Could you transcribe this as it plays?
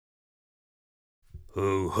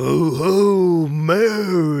Ho, ho, ho!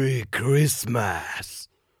 Merry Christmas!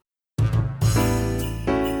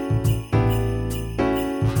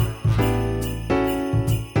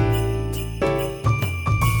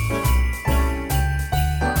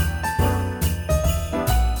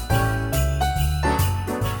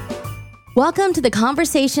 Welcome to the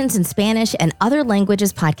Conversations in Spanish and Other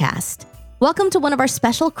Languages podcast. Welcome to one of our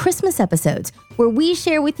special Christmas episodes, where we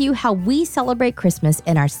share with you how we celebrate Christmas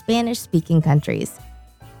in our Spanish-speaking countries.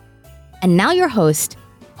 And now your host,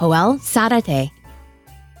 Joel Zarate.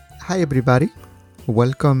 Hi everybody,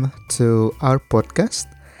 welcome to our podcast.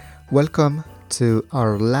 Welcome to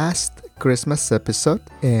our last Christmas episode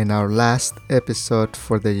and our last episode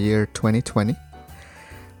for the year 2020.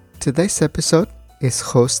 Today's episode is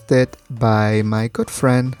hosted by my good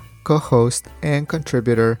friend, co-host and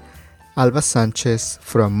contributor Alba Sanchez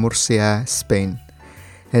from Murcia, Spain.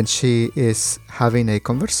 And she is having a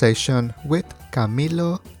conversation with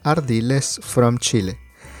Camilo Ardiles from Chile.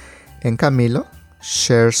 And Camilo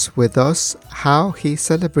shares with us how he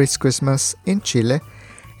celebrates Christmas in Chile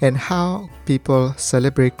and how people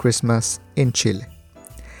celebrate Christmas in Chile.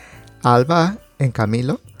 Alba and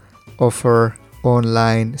Camilo offer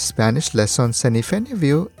online Spanish lessons, and if any of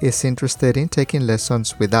you is interested in taking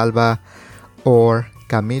lessons with Alba or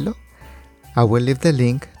Camilo, I will leave the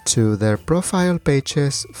link to their profile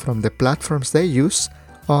pages from the platforms they use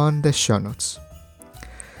on the show notes.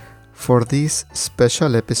 For this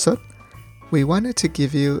special episode, we wanted to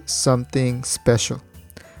give you something special.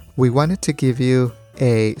 We wanted to give you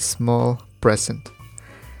a small present.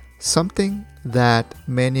 Something that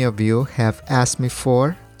many of you have asked me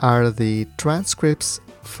for are the transcripts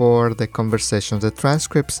for the conversations, the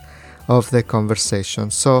transcripts of the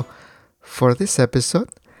conversation. So for this episode,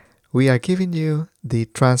 we are giving you the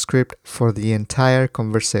transcript for the entire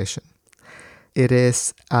conversation. It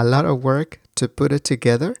is a lot of work to put it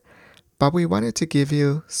together, but we wanted to give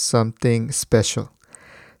you something special.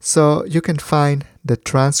 So you can find the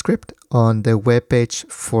transcript on the webpage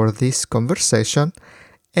for this conversation,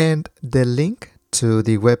 and the link to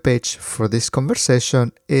the webpage for this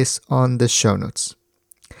conversation is on the show notes.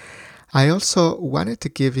 I also wanted to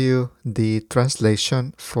give you the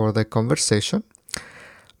translation for the conversation.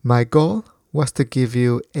 My goal was to give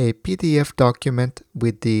you a PDF document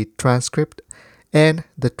with the transcript and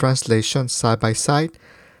the translation side by side,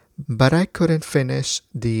 but I couldn't finish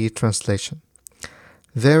the translation.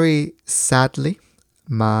 Very sadly,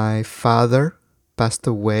 my father passed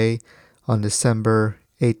away on December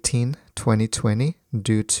 18, 2020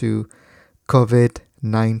 due to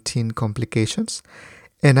COVID-19 complications,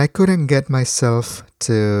 and I couldn't get myself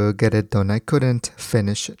to get it done. I couldn't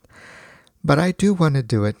finish it. But I do want to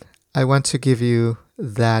do it. I want to give you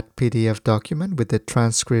that PDF document with the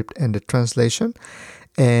transcript and the translation,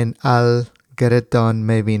 and I'll get it done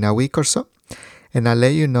maybe in a week or so, and I'll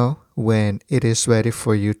let you know when it is ready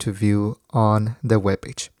for you to view on the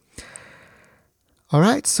webpage.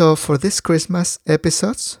 Alright, so for this Christmas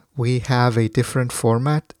episodes, we have a different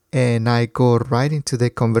format, and I go right into the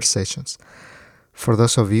conversations. For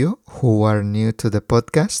those of you who are new to the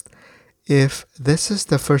podcast, if this is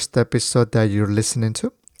the first episode that you're listening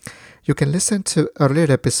to, you can listen to earlier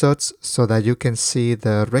episodes so that you can see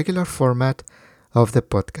the regular format of the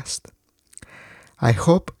podcast. I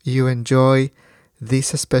hope you enjoy these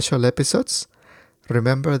special episodes.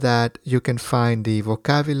 Remember that you can find the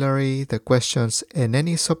vocabulary, the questions, and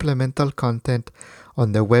any supplemental content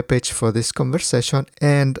on the webpage for this conversation.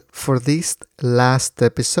 And for this last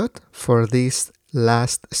episode, for this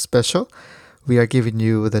last special, we are giving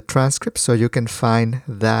you the transcript, so you can find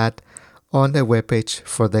that on the webpage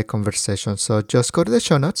for the conversation. So just go to the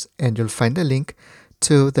show notes and you'll find the link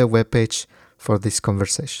to the webpage for this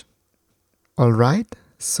conversation. All right,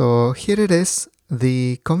 so here it is,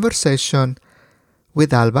 the conversation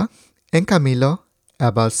with Alba and Camilo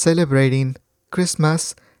about celebrating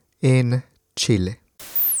Christmas in Chile.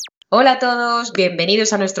 Hola a todos,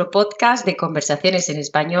 bienvenidos a nuestro podcast de conversaciones en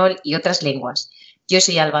español y otras lenguas. Yo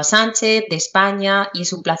soy Alba Sánchez, de España, y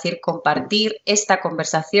es un placer compartir esta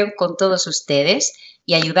conversación con todos ustedes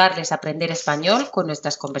y ayudarles a aprender español con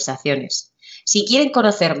nuestras conversaciones. Si quieren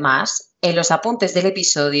conocer más, en los apuntes del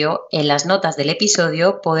episodio, en las notas del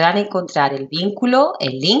episodio, podrán encontrar el vínculo,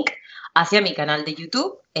 el link, hacia mi canal de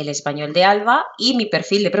YouTube, El Español de Alba, y mi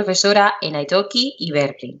perfil de profesora en Italki y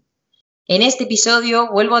Berkeley. En este episodio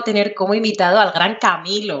vuelvo a tener como invitado al gran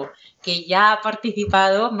Camilo, que ya ha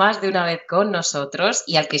participado más de una vez con nosotros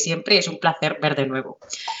y al que siempre es un placer ver de nuevo.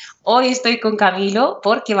 Hoy estoy con Camilo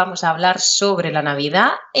porque vamos a hablar sobre la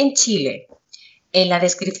Navidad en Chile. En la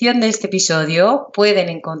descripción de este episodio pueden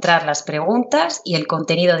encontrar las preguntas y el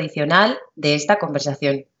contenido adicional de esta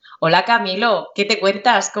conversación. Hola Camilo, ¿qué te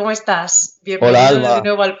cuentas? ¿Cómo estás? Bienvenido Hola, Alba. de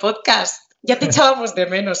nuevo al podcast. Ya te echábamos de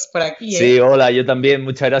menos por aquí, ¿eh? Sí, hola, yo también.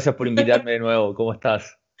 Muchas gracias por invitarme de nuevo. ¿Cómo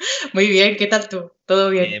estás? Muy bien, ¿qué tal tú? ¿Todo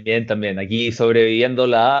bien? Bien, bien, también. Aquí sobreviviendo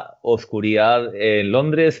la oscuridad en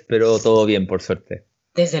Londres, pero todo bien, por suerte.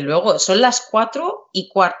 Desde luego, son las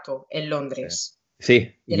 4:15 en Londres.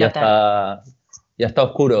 Sí, De ya la tarde. ya está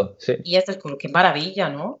oscuro. Sí, Y ya está oscuro. Qué maravilla,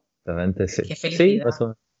 ¿no? realmente sí. Qué Sí, felicidad. más o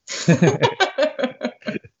menos.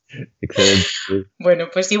 Excelente. Sí. Bueno,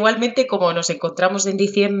 pues igualmente como nos encontramos en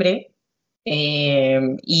diciembre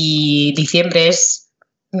y diciembre es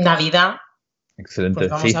Navidad, Excelente, pues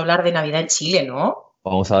vamos sí. a hablar de Navidad en Chile, ¿no?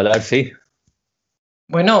 Vamos a hablar, sí.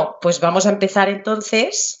 Bueno, pues vamos a empezar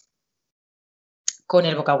entonces con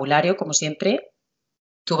el vocabulario, como siempre.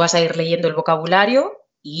 Tú vas a ir leyendo el vocabulario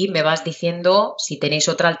y me vas diciendo si tenéis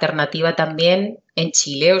otra alternativa también en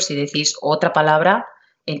Chile o si decís otra palabra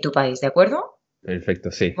en tu país, ¿de acuerdo? Perfecto,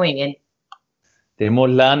 sí. Muy bien. Tenemos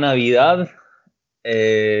la Navidad,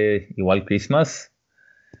 igual Christmas.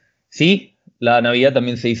 Sí, la Navidad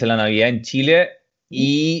también se dice la Navidad en Chile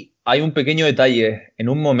y hay un pequeño detalle. En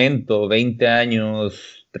un momento, 20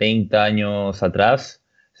 años, 30 años atrás,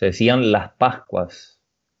 se decían las Pascuas.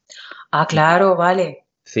 Ah, claro, vale.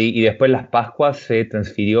 Sí, y después las Pascuas se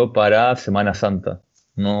transfirió para Semana Santa.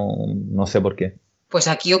 No sé por qué. Pues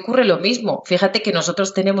aquí ocurre lo mismo. Fíjate que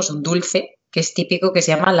nosotros tenemos un dulce que es típico que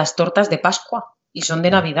se llama las tortas de Pascua y son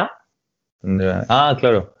de Navidad. Ah,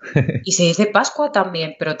 claro. Y se dice Pascua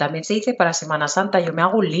también, pero también se dice para Semana Santa. Yo me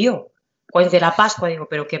hago un lío. Cuando dice la Pascua, digo,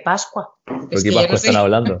 ¿pero qué Pascua? ¿Por qué que ya Pascua no sé están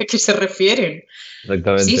hablando? a qué se refieren.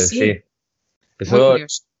 Exactamente, Sí. sí. Muy Eso,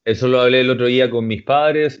 curioso. eso lo hablé el otro día con mis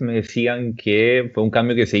padres. Me decían que fue un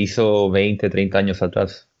cambio que se hizo 20, 30 años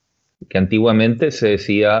atrás. Que antiguamente se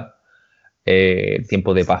decía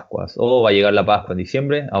tiempo de Pascuas. O va a llegar la Pascua en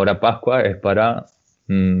diciembre. Ahora Pascua es para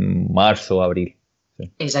marzo, abril.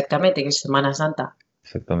 Sí, Exactamente, que es Semana Santa.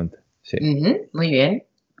 exactamente. Sí. Muy bien.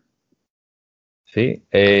 Sí.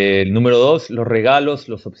 El número 2, los regalos,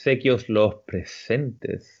 los obsequios, los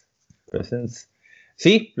presentes. Presents.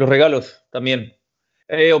 Sí, los regalos también.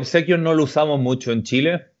 Obsequios no lo usamos mucho en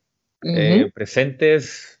Chile.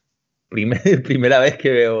 Presentes, primera vez que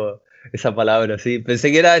veo esa palabra, sí.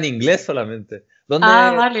 Pensé que era en inglés solamente.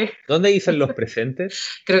 Ah, vale. ¿Dónde dicen los presentes?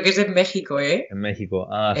 Creo que es en México, ¿eh? En México.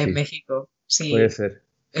 Ah, En sí, México, sí. puede ser.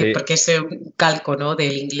 Sí, Porque es un calco, ¿no?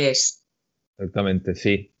 Del inglés. exactamente,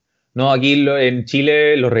 sí. No, aquí en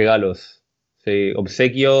Chile los regalos. Sí,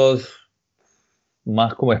 obsequios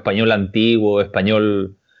más como español antiguo,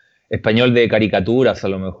 español de caricaturas a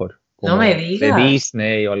lo mejor. No me De digas.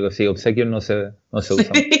 Disney o algo así. Obsequios no se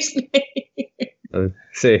usan.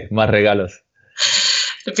 Sí, más regalos.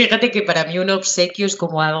 Fíjate que para mí un obsequio es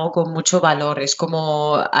como algo con mucho valor, es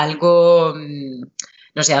como algo,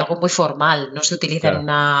 no sé, algo muy formal, no se utiliza en Claro.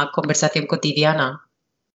 una conversación cotidiana.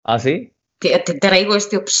 ¿Ah, sí? Te traigo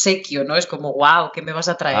este obsequio, ¿no? Es como, wow, ¿qué me vas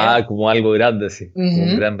a traer? Ah, como algo grande, sí. Como un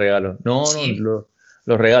Ujú. gran regalo. No, Sí. los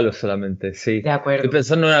regalos solamente, sí. De acuerdo. Estoy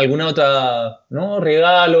pensando en alguna otra, no,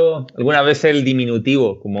 regalo, alguna vez el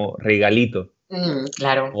diminutivo, como regalito.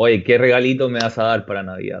 Claro, Oye, ¿qué regalito me vas a dar para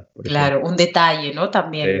Navidad? Por claro, un detalle, ¿no?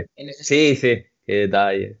 También ejemplo? en ese Sí, sí, qué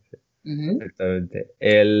detalle. Ujú. Exactamente.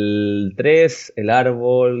 El 3, el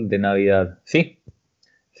árbol de Navidad. Sí,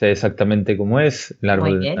 sé exactamente cómo es el Muy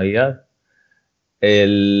árbol de bien. Navidad.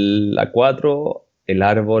 La 4, el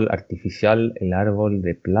árbol artificial, el árbol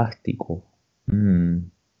de plástico. Como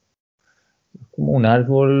un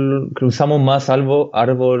árbol, que usamos más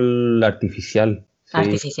árbol artificial. Sí.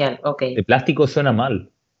 Artificial, ok. De plástico suena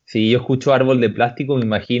mal. Si yo escucho árbol de plástico, me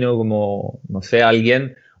imagino como, no sé,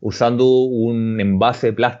 alguien usando un envase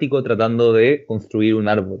de plástico tratando de construir un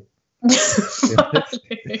árbol.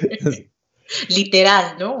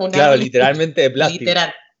 Literal, ¿no? Un Claro, árbol literalmente de plástico.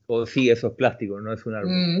 literal. O sí, eso es plástico, no es un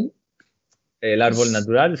árbol. Mm. El árbol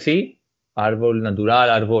natural, sí. Árbol natural,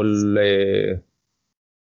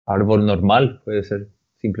 árbol normal, puede ser,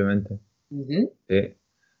 simplemente. Ujú. Sí.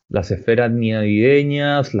 Las esferas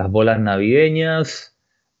navideñas, las bolas navideñas,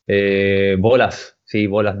 bolas, sí,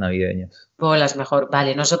 bolas navideñas. Bolas mejor.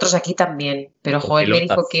 Vale, nosotros aquí también. Pero O Joel me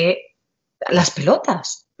pelotas. dijo que las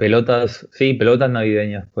pelotas. Pelotas, sí, pelotas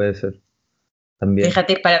navideñas, puede ser. También.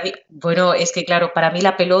 Fíjate, para mí, bueno, es que claro, para mí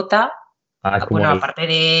la pelota, Ah, es como bueno, aparte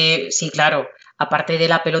de, sí, claro, aparte de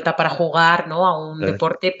la pelota para jugar, ¿no? A un Sí.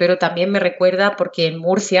 deporte, pero también me recuerda porque en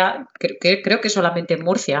Murcia, creo que solamente en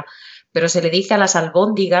Murcia, pero se le dice a las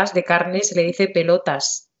albóndigas de carne, se le dice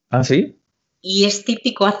pelotas. Ah, sí. Y es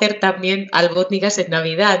típico hacer también albóndigas en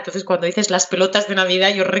Navidad. Entonces, cuando dices las pelotas de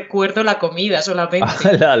Navidad, yo recuerdo la comida solamente.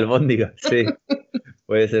 La albóndiga, sí.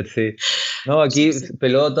 Puede ser, sí. No, aquí Sí.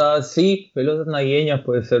 pelotas, sí, pelotas navideñas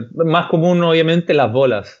puede ser. Más común, obviamente, las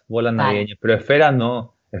bolas Vale. navideñas, pero esferas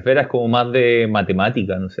no. Esferas como más de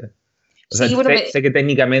matemática, no sé. O sea, Sí, bueno, sé que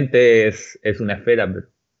técnicamente es una esfera, pero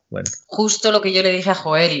bueno. justo lo que yo le dije a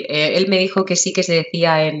Joel. Él me dijo que sí que se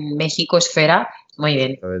decía en México esfera. Muy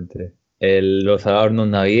bien. Exactamente. Los adornos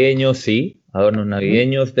navideños, sí, adornos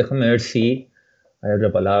navideños. Déjame ver si hay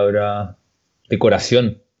otra palabra.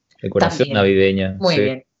 Decoración También. navideña, Muy sí,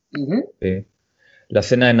 bien. Ujú. sí. La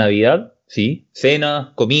cena de Navidad, sí.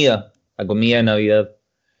 Cena, comida, la comida de Navidad.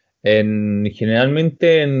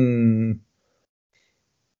 Generalmente en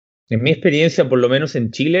mi experiencia, por lo menos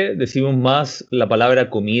en Chile, decimos más la palabra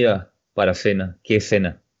comida para cena que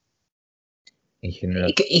cena, en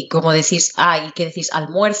general. Y como decís, ¿y qué decís?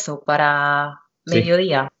 Almuerzo para Sí,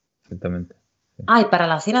 mediodía. exactamente. Y para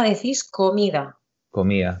la cena decís comida.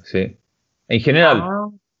 Comida, sí. En general, Ah,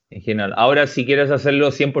 en general. Ahora, si quieres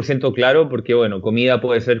hacerlo 100% claro, porque bueno, comida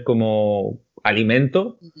puede ser como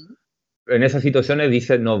alimento, ujú. en esas situaciones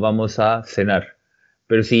dices nos vamos a cenar.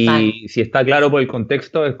 Pero Vale. si está claro por el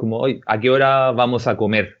contexto, es como, "Oye, ¿a qué hora vamos a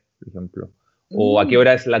comer?", por ejemplo. O ¿a qué Mm,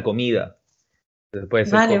 hora es la comida? Entonces puede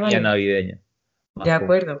ser vale, comida vale. navideña. De Más común.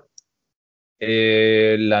 acuerdo.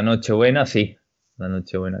 La Nochebuena, sí. La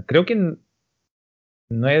Nochebuena. Creo que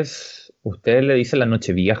no es. ¿Ustedes le dicen la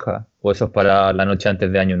Nochevieja? ¿O eso es para la noche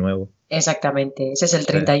antes de Año Nuevo? Exactamente. Ese es el Sí,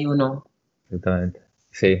 31. exactamente.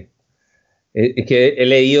 Sí. Es que he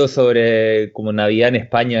leído sobre como Navidad en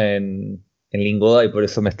España en Lingoda y por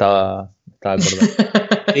eso me estaba acordando.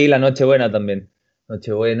 Sí, la Nochebuena también.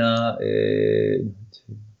 Nochebuena.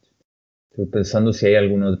 Estoy pensando si hay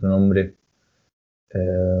algún otro nombre.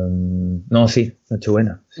 No, sí,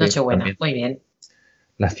 Nochebuena. Sí, Nochebuena. también. Muy bien.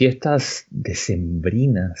 Las fiestas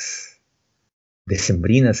decembrinas.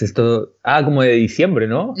 Decembrinas, esto. Ah, como de diciembre,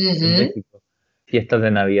 ¿no? En Ujú. México. Fiestas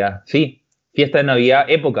de Navidad. Sí, fiesta de Navidad,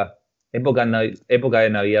 época. Época de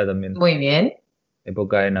Navidad también. Muy bien.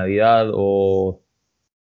 Época de Navidad o.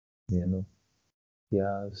 Viendo,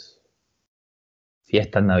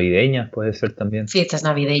 fiestas navideñas puede ser también. Fiestas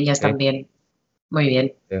navideñas Sí. también. Muy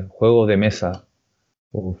bien. Juegos de mesa.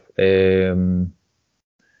 Uf,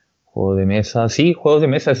 juegos de mesa. Sí, juegos de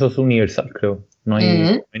mesa, eso es universal, creo. No hay,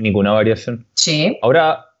 Ujú. no hay ninguna variación. Sí.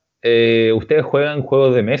 Ahora, ¿ustedes juegan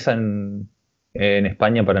juegos de mesa en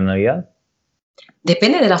España para Navidad?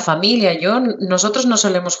 Depende de la familia. Nosotros no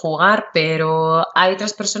solemos jugar, pero hay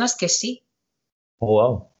otras personas que sí. Oh,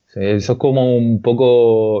 wow. Sí, eso es como un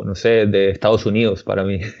poco, no sé, de Estados Unidos para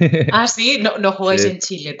mí. Sí, no, no jugáis Sí. en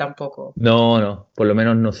Chile tampoco. No, no, por lo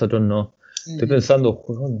menos nosotros no. Estoy Ujú. pensando,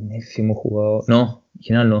 juegos de mesa si hemos jugado. No, en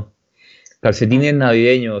general no. Vale. Calcetines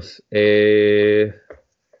navideños.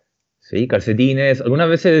 Sí, calcetines. Algunas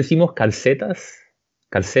veces decimos calcetas.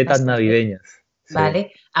 Calcetas Bastante. navideñas. Sí,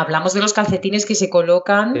 Vale. Hablamos de los calcetines que se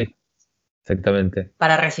colocan sí, exactamente.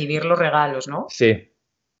 para recibir los regalos, ¿no? Sí.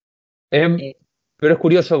 Em, Eh, pero es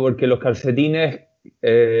curioso porque los calcetines,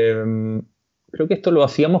 creo que esto lo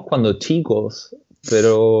hacíamos cuando chicos,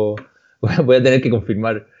 pero bueno, voy a tener que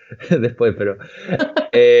confirmar después, pero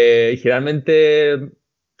generalmente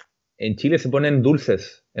en Chile se ponen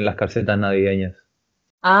dulces en las calcetas navideñas.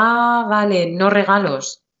 vale, no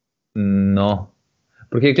regalos. No,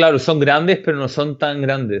 porque claro, son grandes, pero no son tan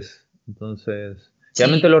grandes. Entonces,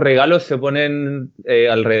 realmente Sí, los regalos se ponen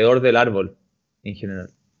alrededor del árbol, en general.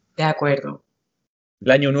 de acuerdo.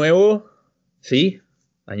 El año nuevo, sí,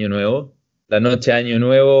 año nuevo. La noche de año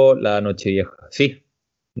nuevo, la noche vieja, sí.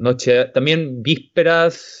 Noche, también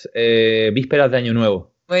vísperas de año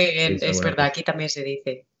nuevo, Muy se bien, dice es algunas verdad, veces. aquí también se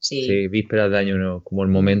dice. Sí. Sí, vísperas de año nuevo, como el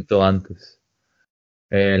Ujú. momento antes.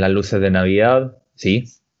 Las luces de Navidad, sí,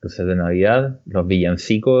 luces de Navidad. Los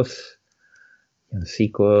villancicos.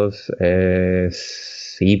 Villancicos,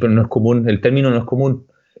 sí, pero no es común, el término no es común.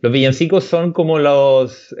 Los villancicos son como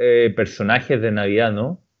los personajes de Navidad,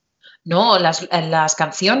 ¿no? No, las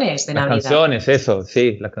canciones de Las Navidad. canciones, eso,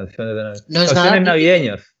 sí, las canciones de Navidad. No es nada Canciones típico.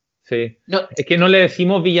 navideñas, sí. No, Es que no le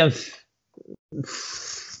decimos villancicos,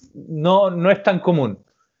 no, no es tan común.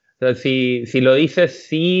 O sea, si lo dices,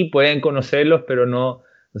 sí, pueden conocerlos, pero no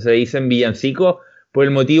se dicen villancicos por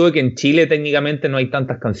el motivo de que en Chile técnicamente no hay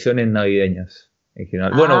tantas canciones navideñas en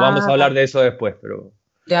general. Bueno, vamos a hablar vale. de eso después, pero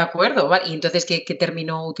De acuerdo, vale. ¿Y entonces qué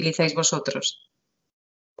término utilizáis vosotros?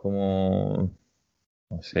 como,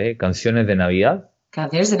 no sé, canciones de Navidad.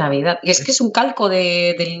 Canciones de Navidad. Y es que es un calco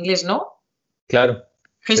del inglés, ¿no? Claro,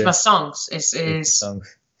 sí, Christmas songs. Christmas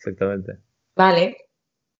songs, exactamente. Vale.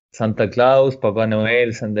 Santa Claus, Papá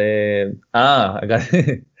Noel, acá.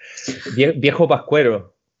 Viejo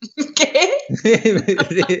Pascuero. ¿Qué?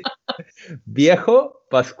 Sí. Viejo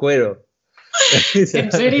Pascuero.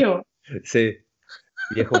 ¿En serio? Sí,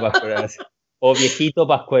 viejo Pascuero. Así. O viejito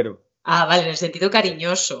Pascuero. Ah, vale, en el sentido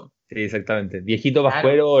cariñoso. Sí, exactamente. Viejito Claro.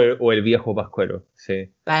 Pascuero o el viejo Pascuero.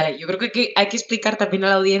 Sí. Vale, yo creo que hay que explicar también a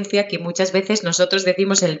la audiencia que muchas veces nosotros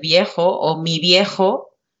decimos el viejo o mi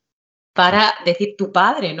viejo para decir tu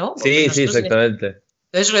padre, ¿no? Porque Sí, nosotros exactamente.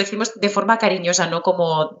 entonces lo decimos de forma cariñosa, no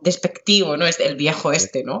como despectivo, ¿no? Es el viejo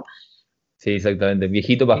este, ¿no? Sí, exactamente.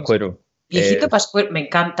 Viejito Pascuero. Viejito Pascuero, me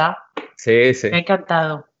encanta, Sí, sí. me ha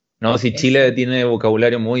encantado. No, sí, Chile tiene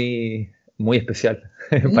vocabulario muy, muy especial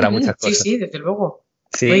para muchas Sí, cosas. sí, desde luego.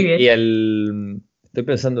 Muy Sí, bien. y estoy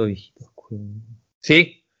pensando, viejito.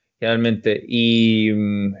 Sí, realmente. Y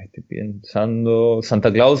estoy pensando,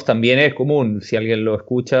 Santa Claus también es común. Si alguien lo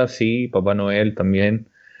escucha, sí, Papá Noel también.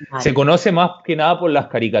 Vale. Se conoce más que nada por las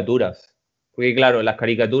caricaturas. Porque claro, las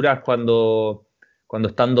caricaturas cuando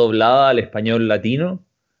están dobladas al español latino,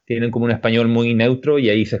 tienen como un español muy neutro y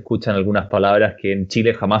ahí se escuchan algunas palabras que en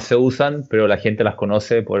Chile jamás se usan, pero la gente las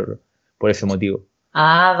conoce por ese motivo.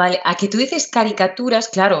 Ah, vale. A que tú dices caricaturas,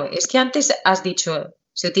 claro, es que antes has dicho,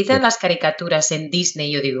 se Sí. utilizan las caricaturas en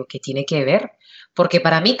Disney, yo digo, ¿qué tiene que ver? Porque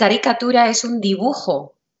para mí caricatura es un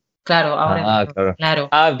dibujo. Claro, ahora Ah, claro. claro,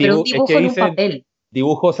 Ah, pero un es que dibujo en un dice papel.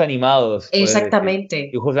 dibujos animados, puedes decir. Exactamente.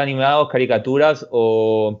 Dibujos animados, caricaturas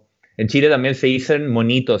o en Chile también se dicen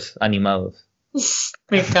monitos animados.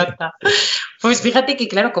 Me encanta. Pues fíjate que,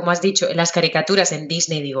 claro, como has dicho, en las caricaturas en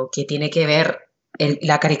Disney, digo, ¿qué tiene que ver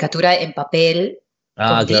la caricatura en papel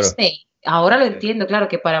Ah, con claro. Disney? Ahora lo Sí. entiendo, claro,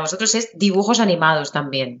 que para vosotros es dibujos animados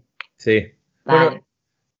también. Sí. Bueno, Vale,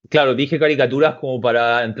 claro, dije caricaturas como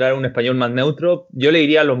para entrar a un español más neutro. Yo le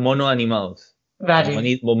diría los monos animados. O vale,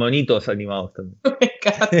 monitos animados también. me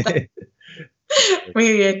encanta.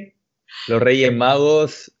 Muy bien. Los Reyes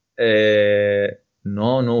Magos,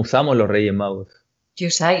 no usamos los Reyes Magos. ¿Qué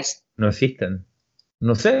usáis? No existen.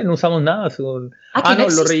 No sé, no usamos nada. Ah, que no No,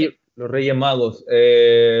 existe. los Reyes Magos.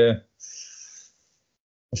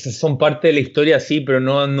 O sea, son parte de la historia, sí, pero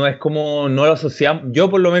no es como, no lo asociamos. Yo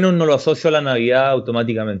por lo menos no lo asocio a la Navidad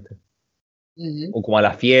automáticamente. Ujú. O como a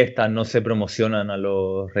las fiestas, no se promocionan a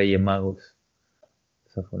los Reyes Magos. De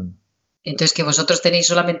esa forma. Entonces, que vosotros tenéis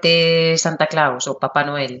solamente Santa Claus o Papá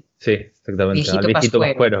Noel, Sí, exactamente. Al viejito viejito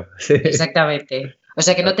Pascuero. Pascuero. Sí. Exactamente. O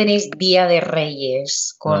sea que no tenéis Día de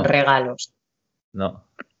Reyes con No, regalos. no.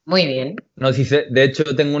 Muy bien. No, sí sé. De hecho,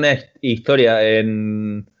 tengo una historia.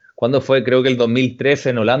 ¿Cuándo fue? Creo que el 2013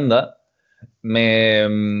 en Holanda. Me,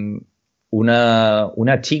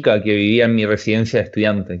 una chica que vivía en mi residencia de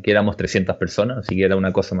estudiante, que éramos 300 personas, así que era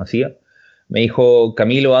una cosa masiva, me dijo,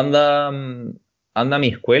 Camilo, anda a mi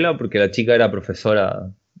escuela, porque la chica era profesora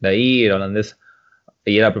de ahí, era holandesa,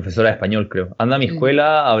 y era profesora de español, creo. Anda a mi Ujú.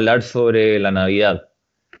 escuela a hablar sobre la Navidad.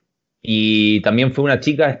 Y también fue una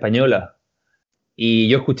chica española. Y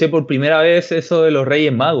yo escuché por primera vez eso de los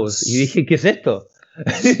Reyes Magos y dije, ¿qué es esto?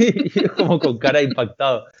 Y yo como con cara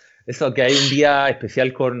impactado. Eso que hay un día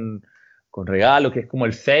especial con regalos, que es como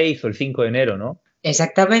el 6 o el 5 de enero, ¿no?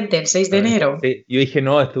 Exactamente, el 6 de enero. Sí, yo dije,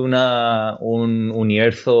 no, esto es un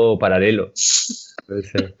universo paralelo.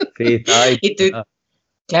 Entonces, sí, estaba ahí. Y tú,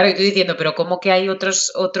 claro, y tú diciendo, pero ¿cómo que hay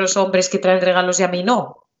otros hombres que traen regalos y a mí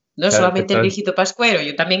no? No Claro, solamente el exactamente. viejito Pascuero,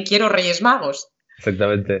 yo también quiero Reyes Magos.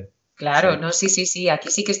 Exactamente. Claro, Sí, no, sí, sí, sí, aquí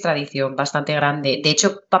sí que es tradición bastante grande. De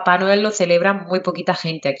hecho, Papá Noel lo celebra muy poquita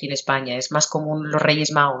gente aquí en España, es más común los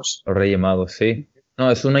Reyes Magos. los Reyes Magos, sí. No,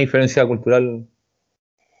 es una diferencia cultural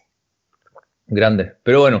grande.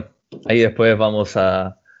 Pero bueno, ahí después vamos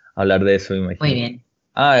a hablar de eso, me Muy imagino. bien.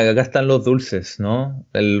 Ah, acá están los dulces, ¿no?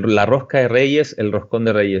 La rosca de Reyes, el roscón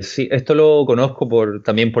de Reyes. Sí, esto lo conozco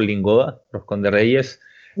también por Lingoda, roscón de Reyes.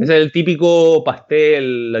 Es el típico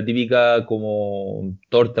pastel, la típica como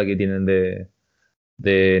torta que tienen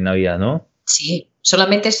de Navidad, ¿no? Sí,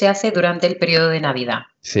 solamente se hace durante el periodo de Navidad.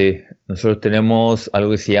 Sí, nosotros tenemos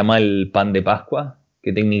algo que se llama el pan de Pascua,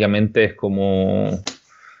 que técnicamente es como...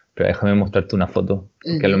 Pero déjame mostrarte una foto,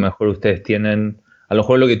 porque a lo Ujú. mejor ustedes tienen... A lo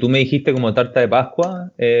mejor lo que tú me dijiste como tarta de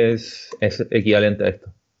Pascua es equivalente a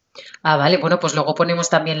esto. Ah, vale, bueno, pues luego ponemos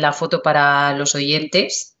también la foto para los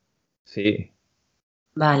oyentes. Sí.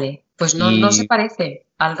 Vale, pues no se Y... parece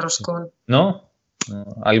al roscón. ¿No? No,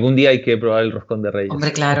 algún día hay que probar el roscón de Hombre,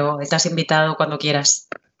 Reyes. claro, estás invitado cuando quieras.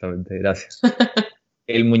 Exactamente, gracias.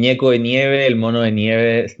 El muñeco de nieve, el mono de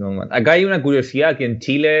nieve, Snowman. Acá hay una curiosidad que en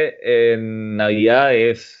Chile en Navidad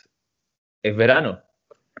es verano,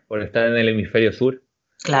 por estar en el hemisferio sur.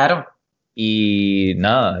 Claro. Y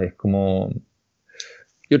nada, es como...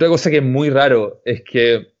 Y otra cosa que es muy raro es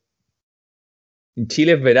que En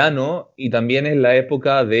Chile es verano y también es la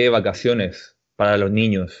época de vacaciones para los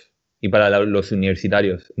niños y para los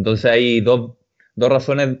universitarios. Entonces hay dos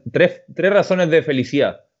razones, tres razones de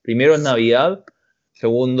felicidad. Primero es Navidad,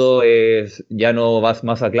 segundo es ya no vas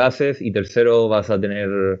más a clases y tercero vas a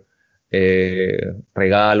tener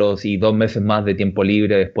regalos y 2 meses más de tiempo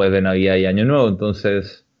libre después de Navidad y Año Nuevo.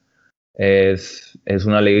 Entonces es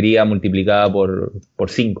una alegría multiplicada por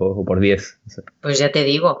 5 o por 10. Pues ya te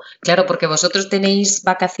digo, claro, porque vosotros tenéis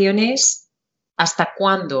vacaciones ¿hasta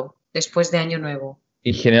cuándo después de Año Nuevo?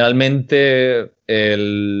 Y generalmente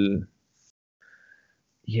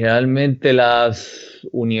las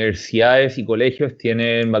universidades y colegios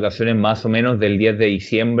tienen vacaciones más o menos del 10 de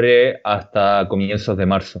diciembre hasta comienzos de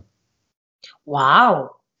marzo.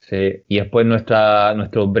 ¡Wow! Sí. Y después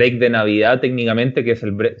nuestro break de Navidad técnicamente, que es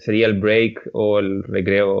sería el break o el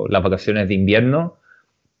recreo, las vacaciones de invierno,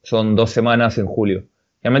 son 2 semanas en julio.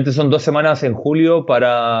 Realmente son 2 semanas en julio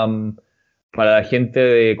para la gente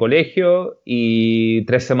de colegio y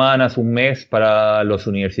 3 semanas, un mes para los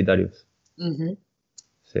universitarios. Ujú.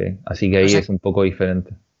 Sí, así que ahí O sea, es un poco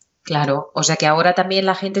diferente. claro, o sea que ahora también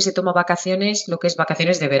la gente se toma vacaciones, lo que es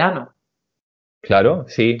vacaciones de verano, Claro,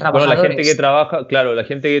 sí. Bueno, la gente que trabajadores. trabaja, claro, la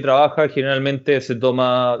gente que trabaja generalmente se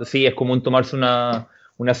toma, sí, es común tomarse una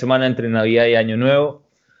semana entre Navidad y Año Nuevo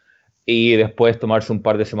y después tomarse un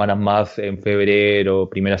par de semanas más en febrero,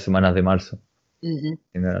 primeras semanas de marzo, Ujú. en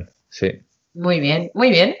general. Sí, Muy bien, muy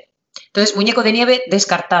bien. Entonces, muñeco de nieve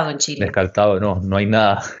descartado en Chile. descartado, no hay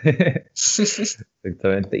nada.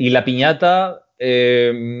 Exactamente. Y la piñata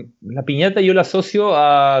yo la asocio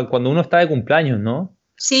a cuando uno está de cumpleaños, ¿no?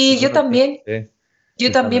 Sí, Sí, yo también,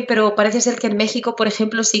 exactamente. pero parece ser que en México, por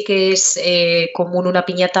ejemplo, sí que es común una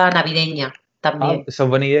piñata navideña Ah, también. esa es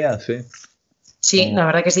buena idea, sí. Sí, la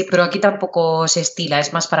verdad que sí, pero aquí tampoco se estila,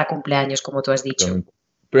 es más para cumpleaños, como tú has dicho. Exactamente.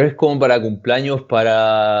 Pero es como para cumpleaños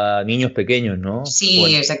para niños pequeños, ¿no? Sí,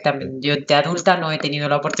 Bueno, exactamente. Yo de adulta no he tenido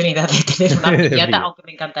la oportunidad de tener una piñata, pillo, aunque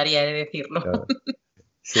me encantaría decirlo. claro.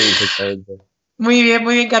 Sí, exactamente. Muy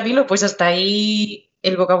bien, Camilo. Pues hasta ahí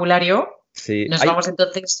el vocabulario. Sí, Nos vamos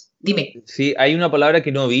entonces. Dime. hay una palabra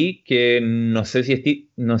que no vi que no sé si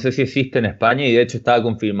existe en España y de hecho estaba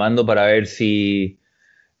confirmando para ver si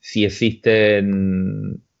existe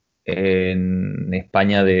en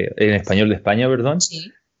España en español de España, perdón, Sí.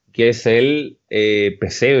 que es el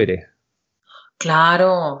pesebre.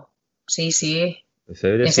 Claro. Sí, sí.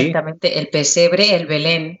 Pesebre, sí, Exactamente. El pesebre, el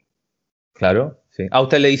Belén. claro, sí. ¿A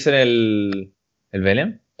usted le dicen el Belén? El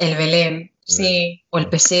Belén. El Belén. Sí. O el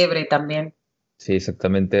pesebre también. Sí,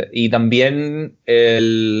 exactamente. Y también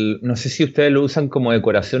no sé si ustedes lo usan como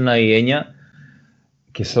decoración navideña,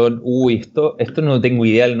 que son, esto no tengo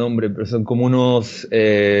idea del nombre, pero son como unos,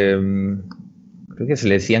 creo que se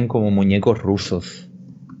le decían como muñecos rusos.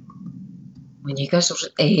 Muñecas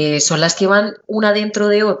son las que van una dentro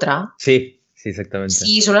de otra. Sí, sí, exactamente.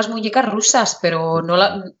 Sí, son las muñecas rusas, pero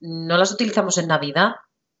Exactamente. no las utilizamos en Navidad.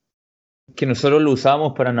 Que nosotros lo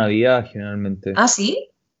usamos para Navidad generalmente. Ah, sí.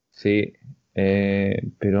 Sí,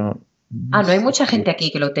 pero no Ah, no hay sé. mucha gente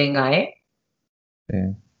aquí que lo tenga, ¿eh?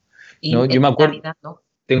 eh, Y No, yo me en acuerdo, Navidad no.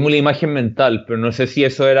 tengo la imagen mental, pero no sé si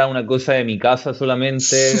eso era una cosa de mi casa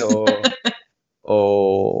solamente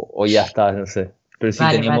o ya está, no sé. Pero sí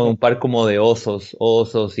Vale, teníamos vale. un par como de osos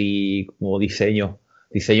y como diseños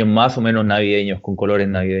más o menos navideños, con colores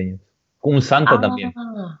navideños. Un Santa también,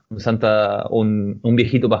 Ah, un Santa, un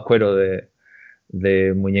viejito pascuero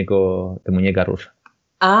de muñeca rusa.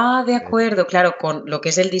 de acuerdo, claro, con lo que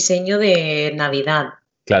es el diseño de Navidad.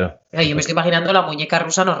 Claro, Claro, yo me estoy exacto. imaginando la muñeca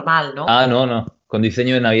rusa normal, ¿no? Ah, no, con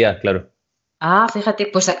diseño de Navidad, claro. Ah, fíjate,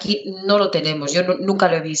 pues aquí no lo tenemos, yo nunca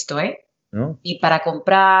lo he visto, ¿eh? ¿No? Ni para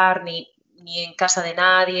comprar, ni en casa de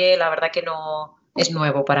nadie, la verdad que no es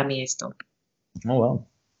nuevo para mí esto. Oh, wow.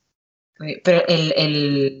 Pero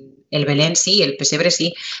el Belén sí, el pesebre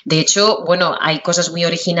sí. De hecho, bueno, hay cosas muy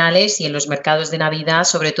originales y en los mercados de Navidad,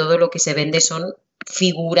 sobre todo lo que se vende son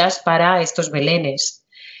figuras para estos Belenes.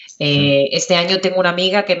 Este año tengo una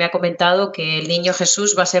amiga que me ha comentado que el niño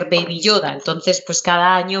Jesús va a ser Baby Yoda, entonces pues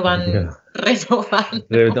cada año van Ya. renovando.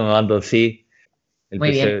 Retomando, sí, el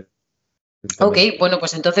Muy bien. PC, Ok, exactamente. bueno,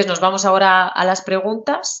 pues entonces nos vamos ahora a las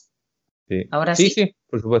preguntas. Sí, Ahora sí, sí. sí,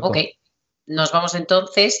 por Ok, supuesto. nos vamos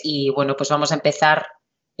entonces y bueno, pues vamos a empezar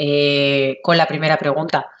con la primera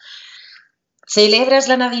pregunta. ¿Celebras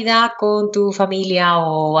la Navidad con tu familia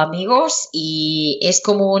o amigos? ¿Y es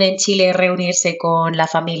común en Chile reunirse con la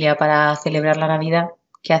familia para celebrar la Navidad?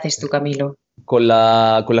 ¿Qué haces tú, Camilo? Con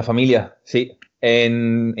la familia, sí.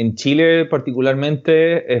 En Chile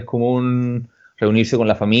particularmente es común reunirse con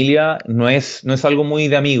la familia. No es algo muy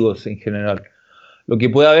de amigos en general. Lo que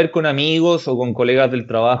puede haber con amigos o con colegas del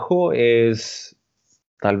trabajo es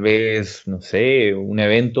tal vez, no sé, un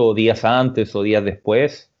evento días antes o días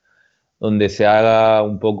después, donde se haga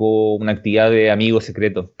un poco una actividad de amigos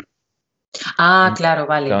secretos, Ah, claro,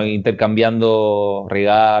 vale. intercambiando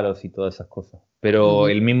regalos y todas esas cosas. Pero Ujú.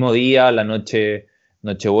 el mismo día, la noche,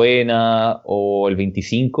 Nochebuena o el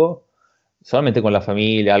 25, solamente con la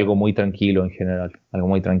familia, algo muy tranquilo en general, algo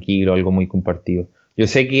muy tranquilo, algo muy compartido. Yo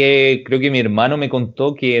sé que, creo que mi hermano me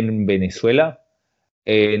contó que en Venezuela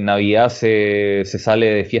en Navidad se sale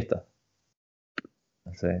de fiesta.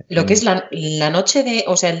 No sé, Lo que es la noche de,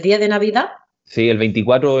 o sea, el día de Navidad. sí, el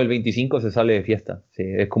 24 o el 25 se sale de fiesta. Sí,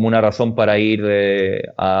 es como una razón para ir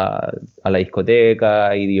a la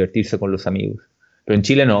discoteca y divertirse con los amigos. Pero en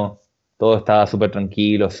Chile no, todo está súper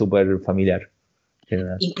tranquilo, súper familiar en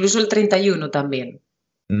general. Incluso el 31 también.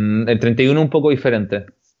 El 31 un poco diferente.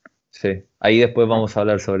 Sí, ahí después vamos a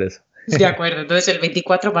hablar sobre eso. De acuerdo, entonces el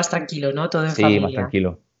 24 más tranquilo, ¿no? Todo en Sí, más familia. tranquilo,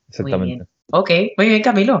 Muy bien. exactamente. Ok, muy bien,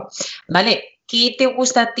 Camilo. Vale, ¿qué te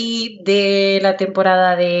gusta a ti de la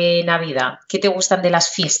temporada de Navidad? ¿Qué te gustan de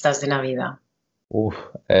las fiestas de Navidad? Uf,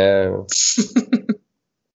 eh,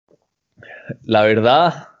 la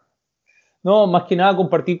verdad, no, más que nada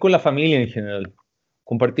compartir con la familia en general.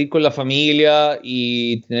 Compartir con la familia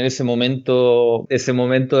y tener ese momento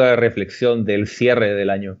de reflexión del cierre del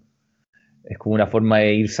año. Es como una forma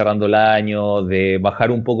de ir cerrando el año, de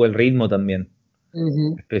bajar un poco el ritmo también.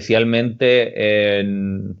 Ujú. Especialmente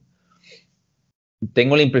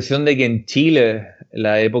tengo la impresión de que en Chile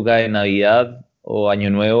la época de Navidad o Año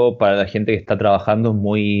Nuevo para la gente que está trabajando es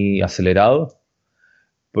muy acelerado,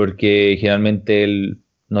 porque generalmente el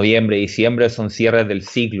noviembre y diciembre son cierres del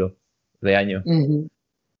ciclo de año. Ujú.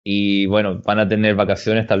 Y bueno, van a tener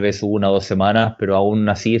vacaciones tal vez 1 o 2 semanas, pero aún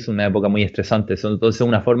así es una época muy estresante. Entonces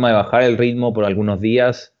una forma de bajar el ritmo por algunos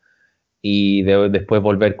días y después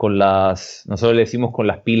volver con nosotros le decimos con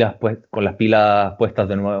las pilas puestas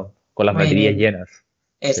de nuevo, con las Muy baterías bien, llenas.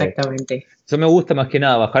 Sí. exactamente. Eso me gusta más que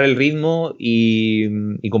nada, bajar el ritmo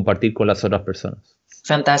y compartir con las otras personas.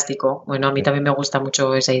 Fantástico. Bueno, a mí Sí. también me gusta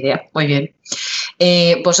mucho esa idea. Muy bien.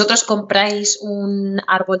 ¿Vosotros compráis un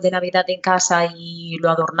árbol de Navidad en casa y lo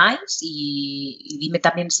adornáis? Y dime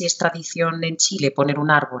también si es tradición en Chile poner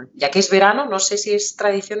un árbol. Ya que es verano, no sé si es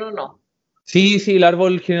tradición o no. Sí, sí, el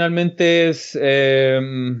árbol generalmente es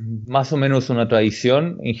más o menos una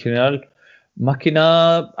tradición en general. Más que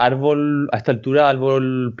nada, árbol, a esta altura,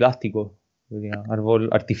 árbol plástico, diría, árbol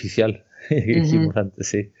artificial, que Ujú. dijimos antes,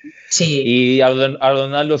 sí. Sí. Y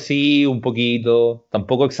adornarlo sí, un poquito,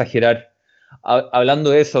 tampoco exagerar. Hablando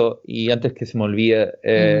de eso, y antes que se me olvide,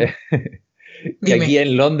 Ujú. que aquí Dime.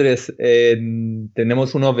 en Londres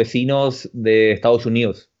tenemos unos vecinos de Estados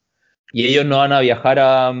Unidos. Y ellos no van a viajar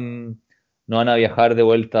de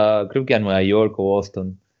vuelta, creo que a Nueva York o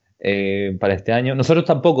Boston para este año. Nosotros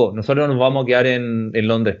tampoco, nosotros nos vamos a quedar en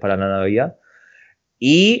Londres para la Navidad.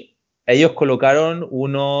 Y ellos colocaron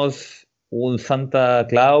un Santa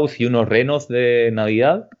Claus y unos renos de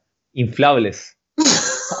Navidad inflables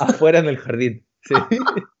afuera en el jardín. Sí.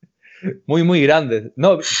 Muy, muy grandes.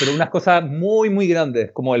 No, pero unas cosas muy, muy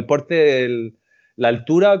grandes, como el porte, la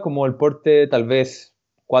altura, como el porte tal vez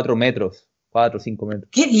 4 metros, 4 o 5 metros.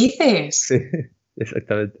 ¿Qué Sí, dices?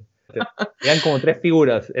 exactamente. Eran como tres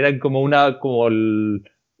figuras, eran como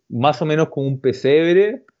más o menos como un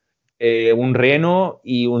pesebre, un reno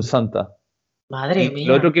y un santa. Madre Y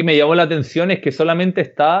lo otro mía. que me llamó la atención es que solamente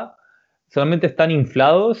están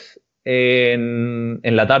inflados en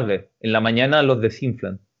la tarde. En la mañana los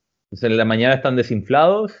desinflan. Entonces en la mañana están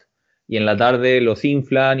desinflados y en la tarde los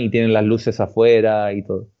inflan y tienen las luces afuera y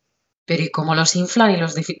todo. Pero ¿y cómo los inflan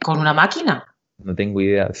y con una máquina? No tengo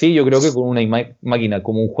idea. Sí, yo creo que con una máquina,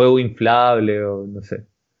 como un juego inflable o no sé.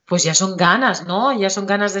 Pues ya son ganas, ¿no? Ya son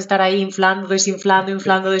ganas de estar ahí inflando, desinflando,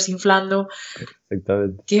 inflando, desinflando.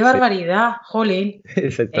 Exactamente. ¡Qué Sí, barbaridad! Jolín.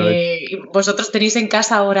 exactamente. ¿Y vosotros tenéis en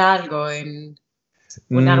casa ahora algo, en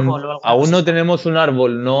un árbol o alguna Aún no cosita? tenemos un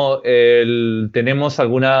árbol, no. Tenemos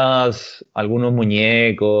algunos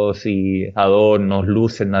muñecos y adornos,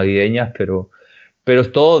 luces navideñas, pero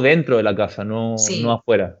es todo dentro de la casa, no Sí,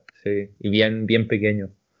 afuera. Sí, y bien, bien pequeño.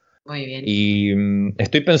 muy bien. Y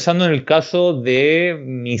estoy pensando en el caso de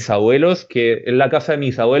mis abuelos, que es la casa de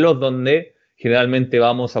mis abuelos donde generalmente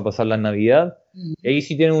vamos a pasar la Navidad. Mm. Ahí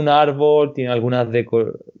sí tienen un árbol, tienen algunos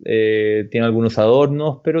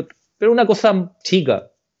adornos, pero una cosa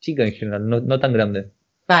chica, chica en general, no tan grande.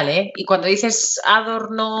 Vale, y cuando dices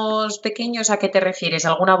adornos pequeños, ¿a qué te refieres?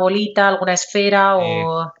 ¿Alguna bolita, alguna esfera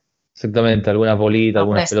o Exactamente, algunas bolitas,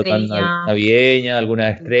 alguna algunas pelotas estrella? navideñas,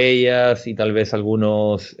 algunas estrellas y tal vez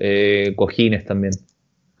algunos cojines también.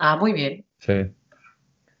 Ah, muy bien. Sí.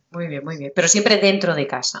 Muy bien, muy bien. Pero siempre dentro de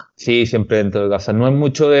casa. Sí, siempre dentro de casa. No es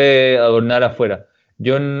mucho de adornar afuera.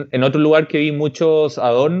 Yo en otro lugar que vi muchos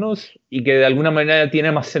adornos y que de alguna manera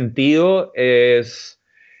tiene más sentido es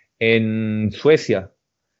en Suecia.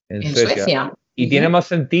 En En Suecia. Suecia. Y tiene más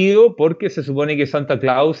sentido porque se supone que Santa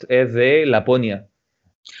Claus es de Laponia.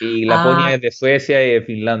 Y Laponia es de Suecia y de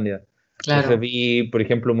Finlandia. Entonces Claro. vi, por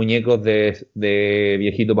ejemplo, muñecos de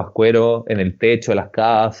viejito pascuero en el techo de las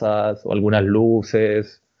casas o algunas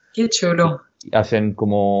luces. Qué chulo. Y hacen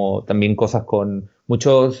como también cosas con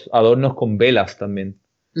muchos adornos con velas también.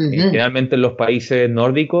 Generalmente en los países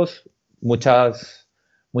nórdicos, muchas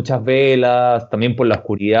velas, también por la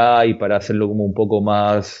oscuridad y para hacerlo como un poco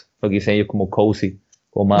más, lo que dicen ellos como cozy,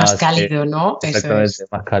 o Más cálido, ¿no? Eso exactamente, es.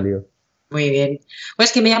 más cálido. Muy bien.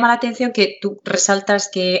 Pues que me llama la atención que tú resaltas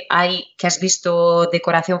que has visto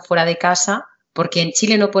decoración fuera de casa, porque en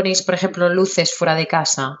Chile no ponéis, por ejemplo, luces fuera de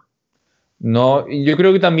casa. No, yo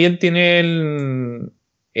creo que también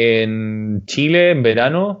en Chile, en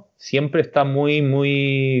verano, siempre está muy,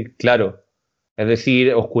 muy claro. Es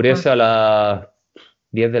decir, oscurece a las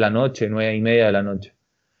 10 de la noche, 9:30 de la noche.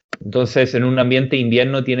 Entonces, en un ambiente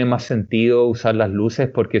invierno tiene más sentido usar las luces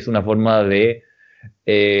porque es una forma de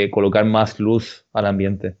colocar más luz al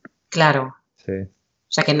ambiente. Claro. Sí. O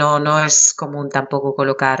sea que no es común tampoco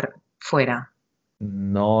colocar fuera.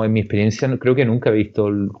 No, en mi experiencia creo que nunca he visto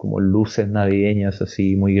como luces navideñas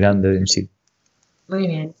así muy grandes en Chile. Muy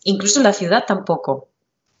bien. Incluso en la ciudad tampoco.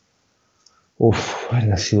 Uf, en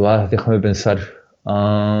la ciudad, déjame pensar.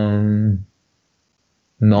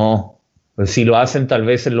 No. Si lo hacen tal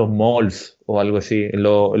vez en los malls o algo así, en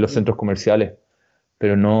los centros comerciales.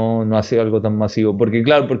 Pero no ha sido algo tan masivo. Porque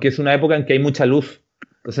claro, porque es una época en que hay mucha luz.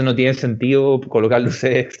 Entonces no tiene sentido colocar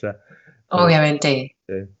luces extra. Obviamente.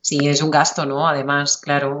 Sí, Sí, es un gasto, ¿no? Además,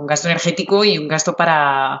 claro, un gasto energético y un gasto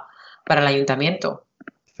para el ayuntamiento.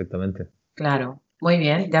 exactamente. Claro. Muy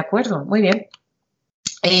bien, de acuerdo, muy bien.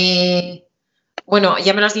 Bueno,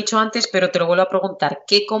 ya me lo has dicho antes, pero te lo vuelvo a preguntar.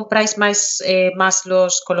 ¿Qué compráis más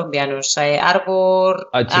los colombianos? ¿Árbol?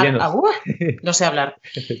 Chilenos. No sé hablar.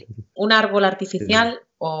 ¿Un árbol artificial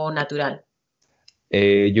o natural?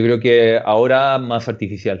 Yo creo que ahora más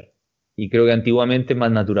artificial. Y creo que antiguamente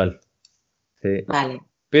más natural. Sí. Vale.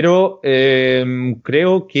 Pero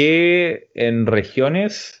creo que en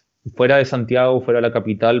regiones, fuera de Santiago, fuera de la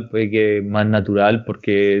capital, puede que más natural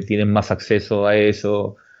porque tienen más acceso a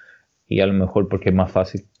eso y a lo mejor porque es más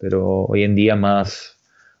fácil. Pero hoy en día más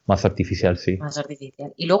artificial, sí. Más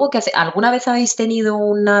artificial. ¿Y luego alguna vez habéis tenido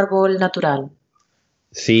un árbol natural?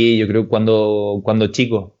 Sí, yo creo cuando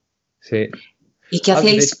chico. Sí. ¿Y qué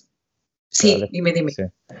hacéis? Sí, Vale. dime. Sí.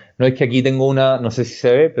 No, es que aquí tengo no sé si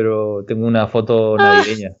se ve, pero tengo una foto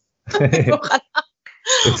navideña.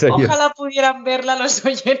 Ojalá pudieran verla los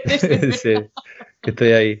oyentes. Sí, que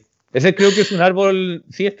estoy ahí. Ese creo que es un árbol,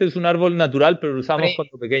 sí, este es un árbol natural, pero lo usamos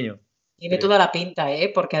cuando pequeño. Tiene toda la pinta,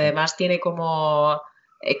 porque además tiene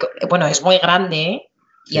bueno, es muy grande,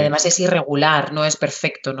 y además es irregular, no es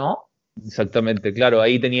perfecto, ¿no? Exactamente, claro,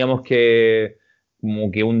 ahí teníamos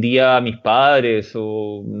como que un día mis padres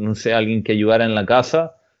o no sé, alguien que ayudara en la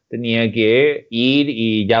casa, tenía que ir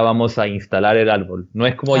y ya vamos a instalar el árbol. No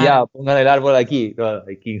es como ya, pongan el árbol aquí, no,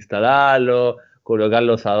 hay que instalarlo, colocar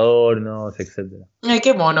los adornos, etcétera. Ay,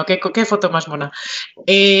 qué mono, qué foto más mona.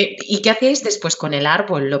 ¿Y qué hacéis después con el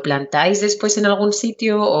árbol? ¿Lo plantáis después en algún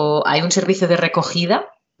sitio o hay un servicio de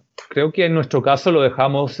recogida? Creo que en nuestro caso lo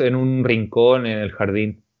dejamos en un rincón en el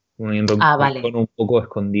jardín, un rincón un poco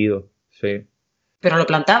escondido, sí. ¿Pero lo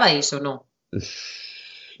plantabais o no?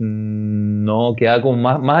 No, queda como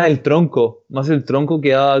más el tronco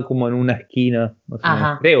quedaba como en una esquina, más o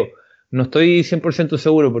menos, creo. No estoy 100%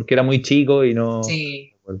 seguro porque era muy chico y no...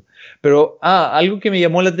 Sí. Pero, algo que me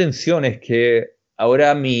llamó la atención es que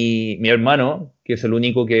ahora mi hermano, que es el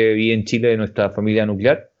único que vive en Chile de nuestra familia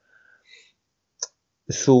nuclear,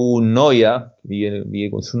 su novia,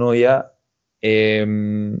 vive con su novia,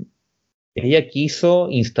 ella quiso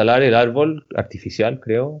instalar el árbol artificial,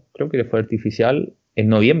 creo que fue artificial, en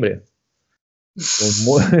noviembre.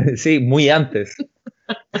 Sí, muy antes.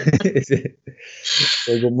 Sí.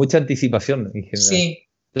 Con mucha anticipación en general. Sí,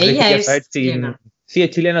 entonces, ella es chilena. Sí, es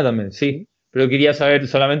chilena también, sí. Pero quería saber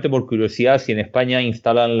solamente por curiosidad si en España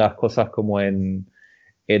instalan las cosas como en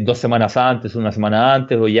 2 semanas antes, una semana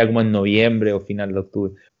antes, o ya como en noviembre o final de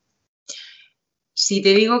octubre. Si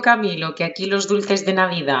te digo, Camilo, que aquí los dulces de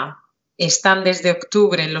Navidad están desde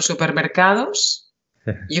octubre en los supermercados,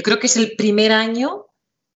 yo creo que es el primer año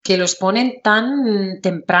que los ponen tan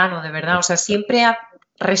temprano, de verdad. O sea, siempre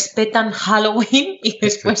respetan Halloween y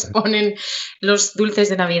después ponen los dulces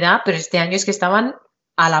de Navidad, pero este año es que estaban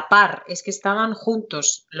a la par, es que estaban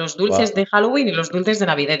juntos los dulces de Halloween y los dulces de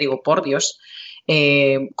Navidad. Digo, por Dios,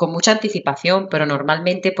 con mucha anticipación, pero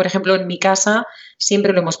normalmente, por ejemplo, en mi casa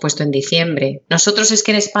siempre lo hemos puesto en diciembre. Nosotros es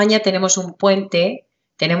que en España tenemos un puente,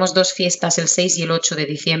 tenemos 2 fiestas, el 6 y el 8 de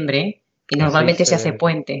diciembre, y normalmente se hace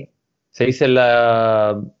puente. Se dice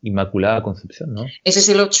la Inmaculada Concepción, ¿no? Ese es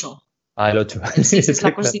el 8. El 8. El 6 es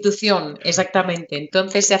la Constitución, exactamente.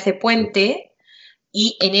 Entonces se hace puente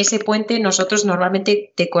y en ese puente nosotros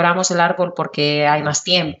normalmente decoramos el árbol porque hay más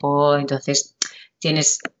tiempo, entonces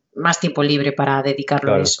tienes más tiempo libre para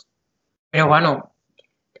dedicarlo a eso. Pero bueno,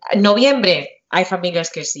 en noviembre hay familias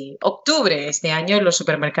que sí. Octubre, este año en los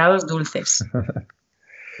supermercados dulces.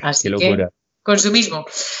 Así Qué locura. que consumismo.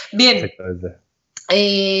 Bien.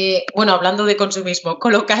 Bueno, hablando de consumismo,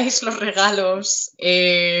 ¿colocáis los regalos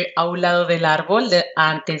a un lado del árbol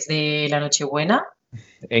antes de la Nochebuena?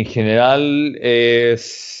 En general,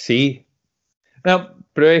 sí. No,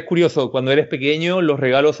 pero es curioso, cuando eres pequeño los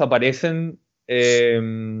regalos aparecen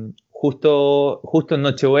justo en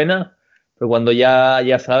Nochebuena, pero cuando ya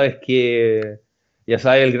sabes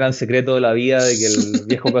el gran secreto de la vida de que el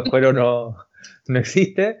viejo pascuero no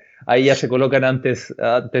existe, ahí ya se colocan antes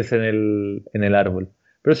en el árbol.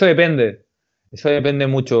 Pero eso depende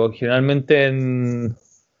mucho. Generalmente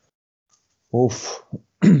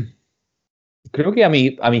creo que a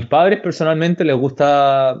mis padres personalmente les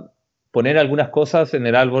gusta poner algunas cosas en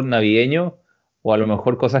el árbol navideño, o a lo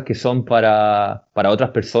mejor cosas que son para otras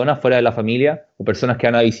personas fuera de la familia, o personas que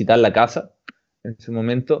van a visitar la casa en ese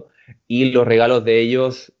momento, y los regalos de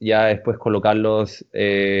ellos ya después colocarlos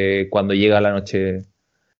cuando llega la noche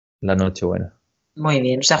buena. Muy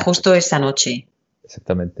bien, o sea, justo esa noche.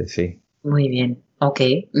 Exactamente, sí. Muy bien, ok.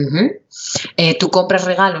 ¿Tú compras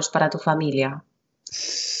regalos para tu familia?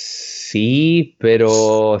 Sí,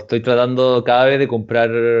 pero estoy tratando cada vez de comprar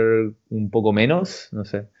un poco menos, no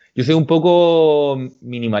sé. Yo soy un poco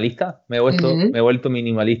minimalista, me he vuelto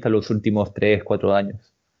minimalista los últimos 3, 4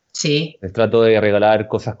 años. Sí. Les trato de regalar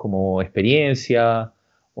cosas como experiencia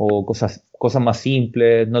o cosas más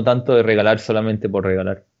simples, no tanto de regalar solamente por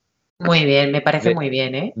regalar. Muy bien, me parece muy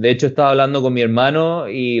bien, ¿eh? De hecho, estaba hablando con mi hermano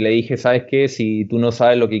y le dije, ¿sabes qué? Si tú no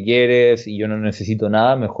sabes lo que quieres y yo no necesito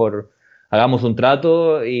nada, mejor hagamos un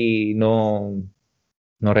trato y no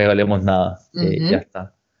regalemos nada. Ya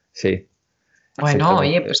está. Sí. Bueno,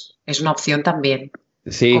 oye, pues es una opción también.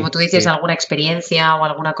 Sí. Como tú dices, alguna experiencia o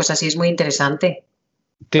alguna cosa así es muy interesante.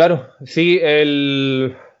 Claro, sí.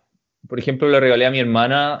 Por ejemplo, le regalé a mi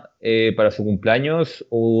hermana para su cumpleaños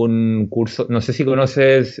un curso, no sé si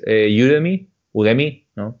conoces Udemy,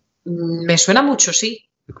 ¿no? Me suena mucho, sí.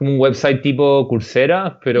 Es como un website tipo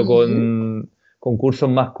Coursera, pero con cursos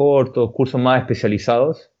más cortos, cursos más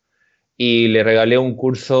especializados. Y le regalé un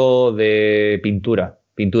curso de pintura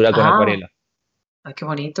con acuarela. Ay, qué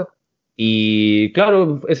bonito. Y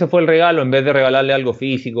claro, ese fue el regalo, en vez de regalarle algo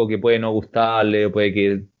físico que puede no gustarle, o puede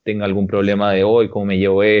que tenga algún problema de hoy, cómo me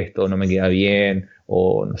llevo esto, no me queda bien,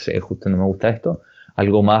 o no sé, justo no me gusta esto.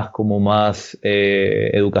 Algo más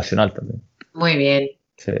educacional también. Muy bien.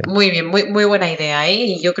 Sí. Muy bien, muy buena idea, ¿eh?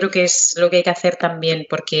 Y yo creo que es lo que hay que hacer también,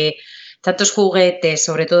 porque tantos juguetes,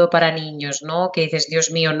 sobre todo para niños, ¿no? Que dices,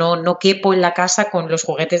 Dios mío, no quepo en la casa con los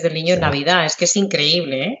juguetes del niño en Navidad, es que es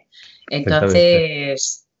increíble, ¿eh?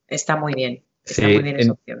 Entonces, está muy bien, muy bien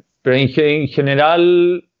esa opción. Pero en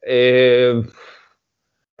general,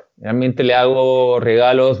 realmente le hago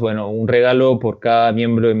regalos, un regalo por cada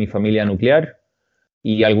miembro de mi familia nuclear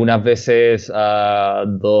y algunas veces a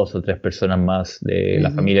 2 o 3 personas más de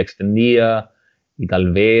la familia extendida y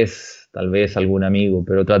tal vez algún amigo,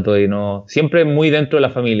 pero trato de no... Siempre muy dentro de la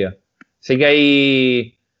familia. Sé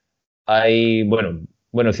que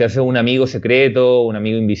si haces un amigo secreto, un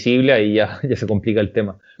amigo invisible, ahí ya se complica el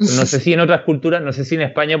tema. Pero no sé si en otras culturas, no sé si en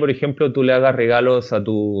España, por ejemplo, tú le hagas regalos a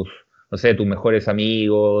tus mejores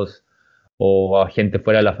amigos o a gente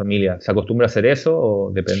fuera de la familia. ¿Se acostumbra a hacer eso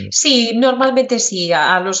o depende? Sí, normalmente sí,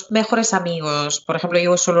 a los mejores amigos. Por ejemplo,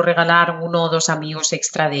 yo suelo regalar 1 o 2 amigos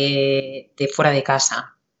extra de fuera de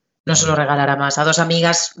casa. No suelo regalar a más, a 2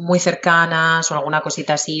 amigas muy cercanas o alguna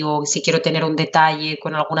cosita así, o si quiero tener un detalle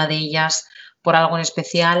con alguna de ellas por algo en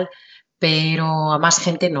especial, pero a más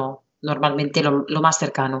gente no, normalmente lo más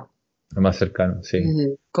cercano. Lo más cercano, sí.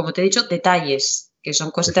 Como te he dicho, detalles, que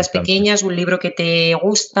son cositas pequeñas, un libro que te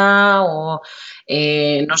gusta o,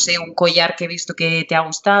 no sé, un collar que he visto que te ha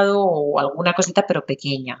gustado o alguna cosita, pero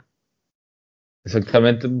pequeña.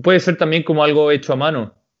 Exactamente. Puede ser también como algo hecho a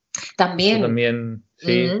mano. También. Eso también,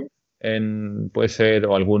 sí. Puede ser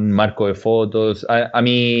o algún marco de fotos. A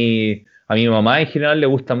mi mamá en general le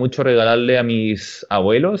gusta mucho regalarle a mis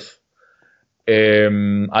abuelos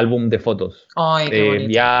álbum de fotos, Ay, qué de bonito.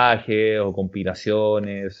 viajes o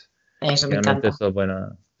compilaciones. Eso me Generalmente encanta. eso,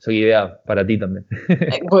 bueno, soy idea para ti también.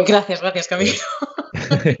 Pues gracias, Camilo.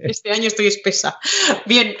 Este año estoy espesa.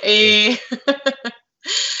 Bien,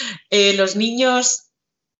 los niños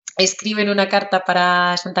escriben una carta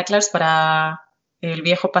para Santa Claus, para el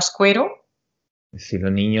viejo Pascuero, Si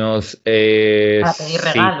los niños, para pedir sí,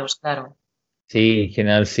 regalos, claro. sí, en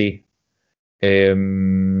general sí.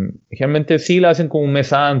 Generalmente sí la hacen como un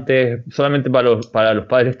mes antes, solamente para los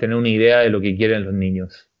padres tener una idea de lo que quieren los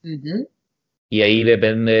niños. Ujú. Y ahí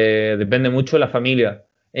depende mucho de la familia.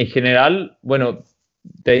 En general, bueno,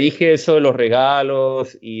 te dije eso de los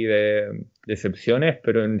regalos y de decepciones,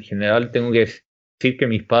 pero en general tengo que decir que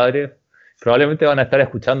mis padres probablemente van a estar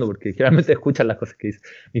escuchando, porque generalmente escuchan las cosas que dicen.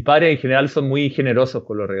 Mis padres en general son muy generosos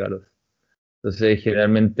con los regalos. Entonces,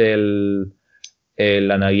 generalmente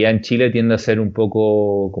la Navidad en Chile tiende a ser un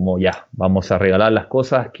poco como ya, vamos a regalar las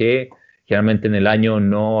cosas que generalmente en el año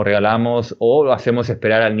no regalamos o hacemos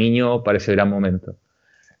esperar al niño para ese gran momento.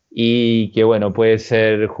 Y que bueno, puede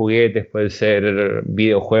ser juguetes, puede ser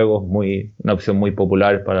videojuegos, una opción muy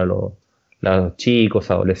popular para los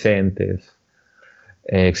chicos, adolescentes,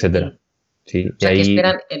 etcétera. Sí. Sí, O y sea, que ahí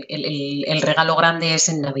esperan el regalo grande es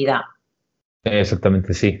en Navidad.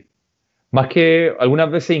 exactamente sí. Más que, algunas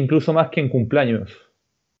veces incluso más que en cumpleaños.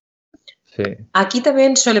 Sí. Aquí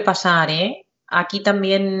también suele pasar, ¿eh? Aquí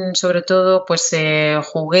también, sobre todo, pues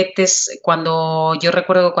juguetes. Cuando yo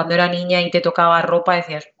recuerdo cuando era niña y te tocaba ropa,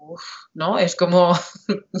 decías, uff, ¿no? Es como,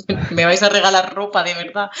 me vais a regalar ropa, de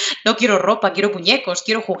verdad. No quiero ropa, quiero muñecos,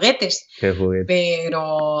 quiero juguetes. Qué juguete.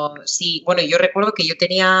 Pero sí, bueno, yo recuerdo que yo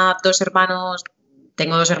tenía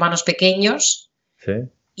tengo dos hermanos pequeños Sí.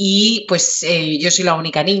 y pues yo soy la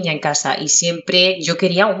única niña en casa y siempre yo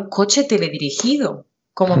quería un coche teledirigido,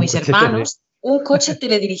 como Un mis coche tele. hermanos, un coche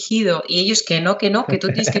teledirigido y ellos que tú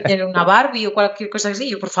tienes que tener una Barbie o cualquier cosa así.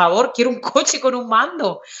 Yo, por favor, quiero un coche con un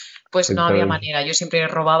mando. Pues no había Exactamente. manera, yo siempre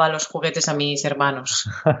robaba los juguetes a mis hermanos.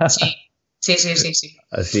 Sí, sí,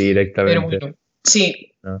 Así pero directamente. bueno,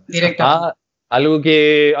 sí, ¿No? directamente. Ah,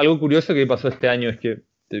 algo curioso que pasó este año es que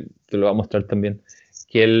te lo voy a mostrar también.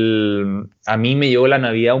 Que a mí me llegó la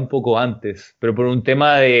Navidad un poco antes, pero por un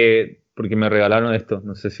tema porque me regalaron esto.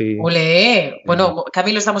 No sé si. Ole, bueno,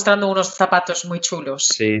 Camilo está mostrando unos zapatos muy chulos.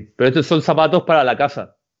 Sí, pero estos son zapatos para la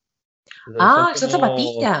casa. O sea, son Ah, son como.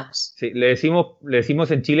 zapatillas. Sí, le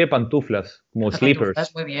decimos en Chile pantuflas, como A pantuflas,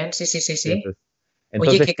 slippers. muy bien, sí. Slippers. Oye,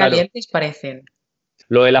 Entonces, qué claro, calientes parecen.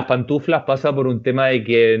 lo de las pantuflas pasa por un tema de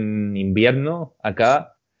que en invierno,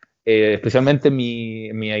 acá, especialmente en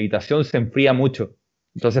mi habitación, se enfría mucho.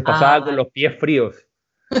 Entonces Ah, pasaba con vale. los pies fríos.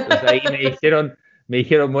 Entonces ahí me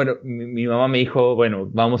dijeron, bueno, mi mamá me dijo, bueno,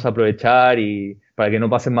 vamos a aprovechar y para que no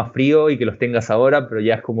pasen más frío y que los tengas ahora, pero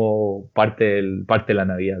ya es como parte de la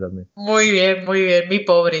Navidad también. Muy bien, mi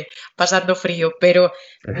pobre, pasando frío. Pero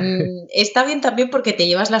está bien también porque te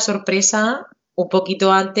llevas la sorpresa un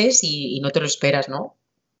poquito antes y no te lo esperas, ¿no?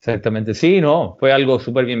 Exactamente, sí, no, fue algo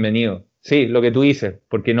súper bienvenido. Sí, lo que tú dices,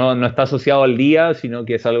 porque no está asociado al día, sino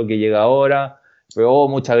que es algo que llega ahora. Fue, oh,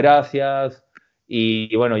 muchas gracias.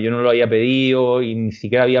 Y bueno, yo no lo había pedido y ni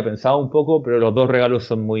siquiera había pensado un poco, pero los dos regalos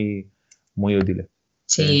son muy, muy útiles.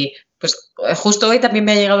 Sí. Sí, pues justo hoy también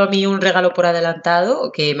me ha llegado a mí un regalo por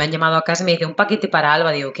adelantado, que me han llamado a casa y me dice un paquete para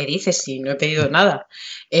Alba. Digo, ¿qué dices? Si no he pedido nada.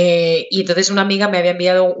 Y entonces una amiga me había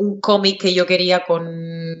enviado un cómic que yo quería con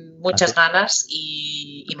Así. muchas ganas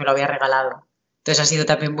y me lo había regalado. Entonces ha sido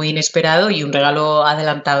también muy inesperado y un regalo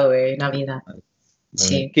adelantado de Navidad. Muy bien.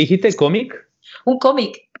 Sí. ¿Qué dijiste? ¿Cómic? Un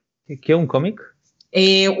cómic, ¿Qué es un cómic?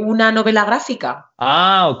 una novela gráfica.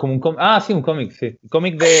 Ah, como un cómic. Ah, sí, un cómic, sí.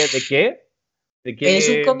 ¿Cómic de qué? ¿De Es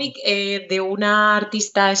un qué? cómic de una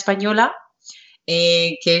artista española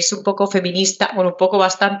que es un poco feminista, bueno, un poco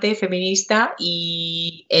bastante feminista,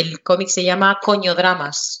 y el cómic se llama Coño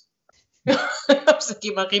Dramas. O sea, que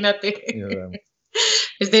imagínate,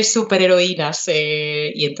 es de superheroínas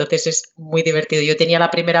y entonces es muy divertido. Yo tenía la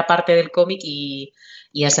primera parte del cómic y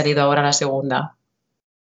ha salido ahora la segunda.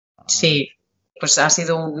 Ah, Sí, pues ha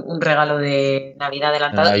sido un regalo de Navidad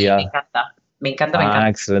adelantado y me ya. encanta, me Ah, encanta.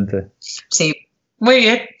 excelente. Sí, muy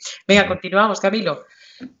bien. Venga, continuamos, Camilo.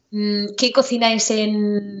 ¿Qué cocináis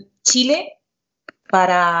en Chile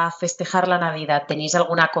para festejar la Navidad? ¿Tenéis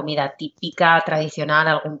alguna comida típica, tradicional,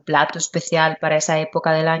 algún plato especial para esa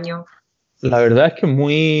época del año? La verdad es que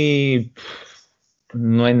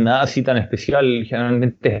no es nada así tan especial.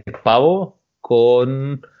 Generalmente es pavo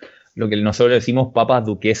con lo que nosotros decimos papas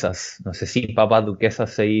duquesas. No sé si papas duquesas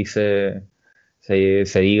se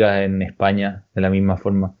diga en España de la misma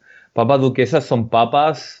forma. Papas duquesas son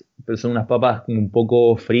papas, pero son unas papas un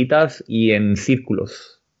poco fritas y en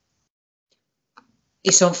círculos.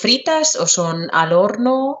 ¿Y son fritas o son al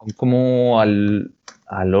horno? Son como al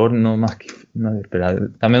horno más que... No, espera,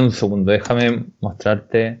 dame un segundo, déjame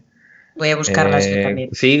mostrarte. Voy a buscarlas yo también.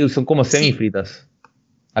 Sí, son como Sí. semifritas.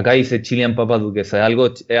 Acá dice Chilean papas duquesas,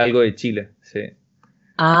 es algo de Chile, sí.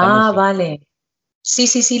 Ah, Estamos- vale.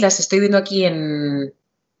 Sí, las estoy viendo aquí en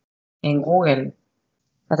Google.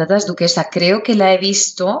 Patatas duquesa, creo que las he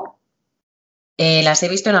visto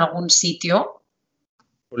en algún sitio.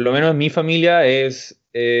 Por lo menos en mi familia es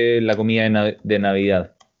la comida de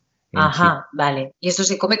Navidad en Chile, Ajá, vale. Y esto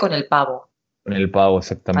se come con el pavo, con el pavo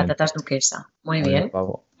exactamente. patatas duquesa. Muy Con el bien.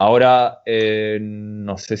 pavo. Ahora,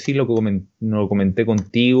 no sé si no lo comenté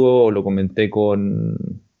contigo o lo comenté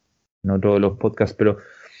en otro de los podcasts, pero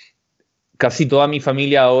casi toda mi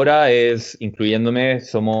familia ahora incluyéndome,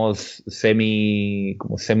 somos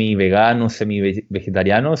como semi veganos, semi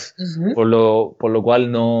vegetarianos, Ujú. por lo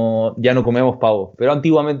cual ya no comemos pavo, pero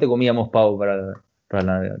antiguamente comíamos pavo para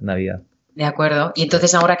la Navidad. De acuerdo. ¿Y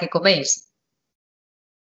entonces ahora qué coméis?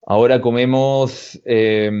 Ahora comemos,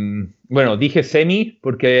 bueno, dije semi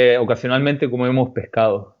porque ocasionalmente comemos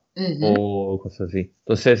pescado Ujú. o cosas así.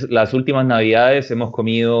 Entonces, las últimas Navidades hemos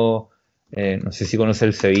comido, no sé si conoces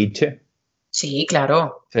el ceviche. Sí,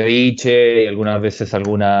 claro. Ceviche y algunas veces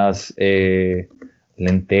algunas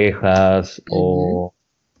lentejas Ujú.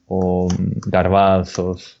 o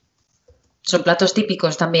garbanzos. Son platos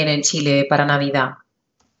típicos también en Chile para Navidad.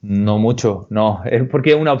 No mucho, no, es porque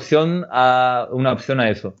es una opción a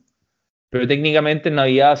eso. Pero técnicamente en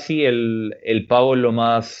Navidad sí el pavo es lo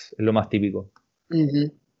más típico.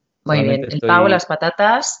 Ujú. Muy bien. Solamente El pavo, estoy, las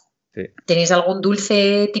patatas. sí. ¿Tenéis algún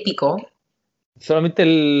dulce típico? Solamente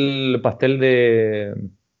el pastel de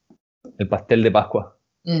Pascua.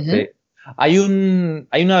 Ujú. Sí. Hay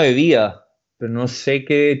una bebida, pero no sé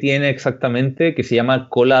qué tiene exactamente, que se llama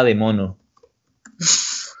cola de mono.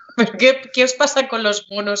 ¿Qué os pasa con los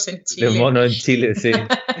monos en De Chile? mono en Chile, sí.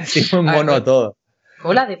 Decimos A ver, mono a todo.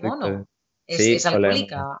 cola de mono. Exacto. ¿Es Sí, cola de mono.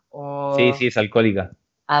 alcohólica? Sí, sí, es alcohólica.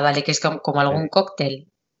 Ah, vale, que es como algún Sí, cóctel.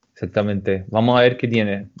 exactamente. Vamos a ver qué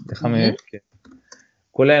tiene. Déjame Ujú. ver qué.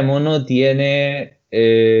 Cola de mono tiene.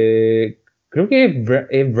 Creo que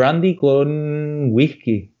es brandy con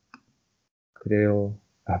whisky. Creo.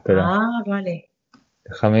 Ah, espera. Ah, vale.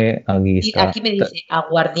 Déjame. Aquí Y está. aquí me dice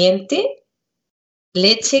aguardiente,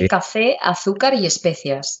 leche, Sí, café, azúcar y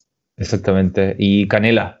especias. exactamente. Y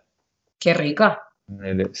canela. Qué rica.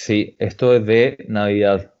 Sí, esto es de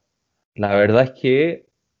Navidad. La verdad es que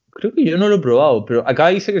creo que yo no lo he probado, pero acá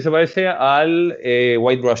dice que se parece al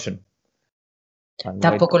White Russian. Al White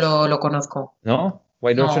Tampoco Russian. lo conozco. ¿No?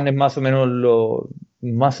 White Russian No. es más o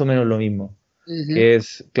menos lo mismo. Ujú, Que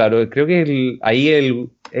es, claro, creo que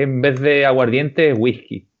en vez de aguardiente es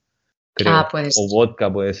whisky, ah, creo. puede O ser.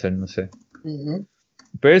 vodka puede ser, no sé. Ujú.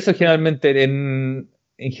 Pero eso generalmente, en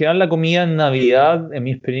general la comida en Navidad, en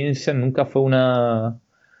mi experiencia, nunca fue una...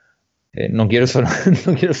 no quiero sonar,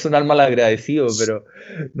 no quiero sonar mal agradecido, pero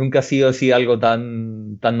nunca ha sido así algo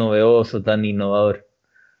tan novedoso, tan innovador.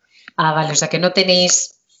 Ah, vale, o sea que no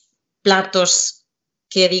tenéis platos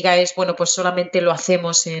que digáis, bueno, pues solamente lo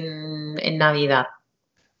hacemos en Navidad.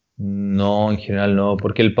 No, en general no,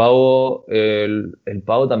 porque el pavo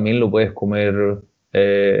también lo puedes comer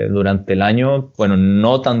durante el año. Bueno,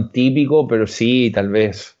 no tan típico, pero sí, tal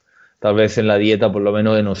vez en la dieta, por lo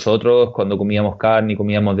menos de nosotros, cuando comíamos carne y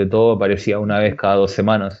comíamos de todo, aparecía una vez cada 2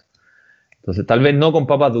 semanas. Entonces, tal vez no con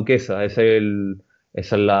papas duquesas, esa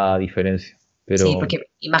es la diferencia. Sí, Pero porque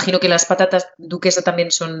imagino que las patatas duquesa también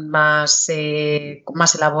son más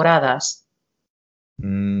elaboradas.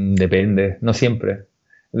 depende, no siempre.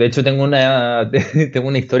 De hecho, tengo una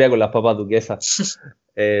historia con las papas duquesas.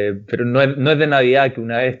 Pero no es de Navidad, que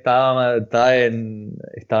una vez estaba en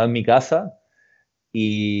mi casa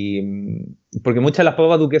porque muchas de las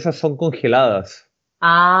papas duquesas son congeladas,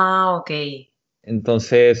 Ah, ok.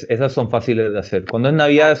 entonces esas son fáciles de hacer. Cuando es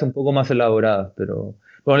Navidad es un poco más elaboradas, pero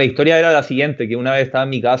bueno, la historia era la siguiente, que una vez estaba en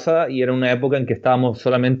mi casa y era una época en que estábamos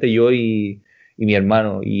solamente yo y mi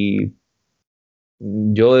hermano y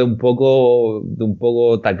yo de un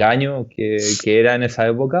poco tacaño que era en esa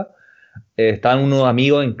época. Estaban unos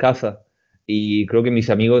amigos en casa y creo que mis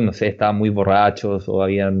amigos, no sé, estaban muy borrachos o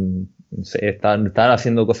no sé, estaban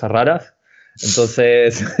haciendo cosas raras.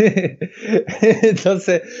 Entonces,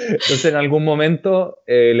 entonces en algún momento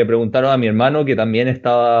le preguntaron a mi hermano que también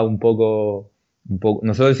estaba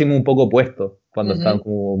nosotros decimos un poco puesto cuando estaban Ujú.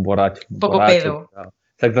 como borrachos, Un poco borrachos. pedo.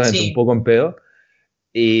 Exactamente, un Sí. poco en pedo.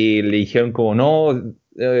 Y le dijeron como, no,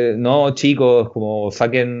 no, chicos, como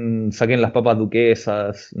saquen las papas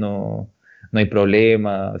duquesas, no hay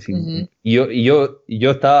problema. Así. Ujú. Y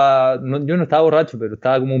yo estaba, yo no estaba borracho, pero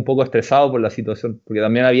estaba como un poco estresado por la situación, porque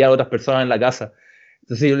también había otras personas en la casa.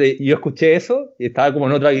 Entonces yo escuché eso y estaba como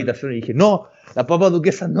en otra habitación y dije, no, las papas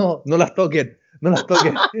duquesas no las toquen, no las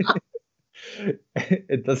toquen.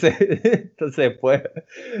 Entonces después,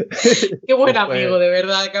 Qué buen después, amigo, de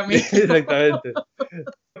verdad, Camilo. exactamente.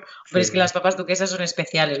 Pero Sí. es que las papas duquesas son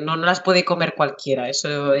especiales, no las puede comer cualquiera,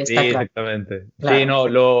 eso está Sí, claro. exactamente. Sí, Claro.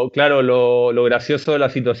 no, claro, lo gracioso de la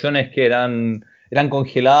situación es que eran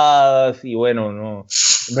congeladas y bueno, no,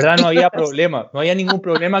 en verdad no había problema, no había ningún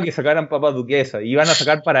problema que sacaran papas duquesas, iban a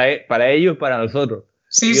sacar para ellos y para nosotros.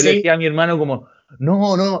 Sí, Y yo le sí. decía a mi hermano como,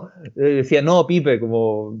 no, decía, no, Pipe,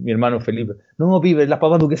 como mi hermano Felipe, no, Pipe, las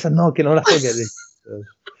papas duquesas no, que no las toques.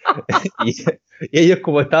 Y, y ellos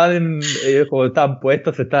como estaban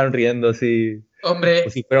puestos, se estaban riendo así, como Hombre,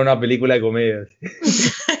 si fuera una película de comedia.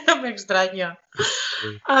 me extraña.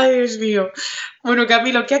 Así. Ay, Dios mío. Bueno,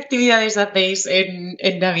 Camilo, ¿qué actividades hacéis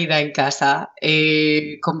en Navidad en casa?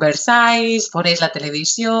 ¿Conversáis? ¿Ponéis la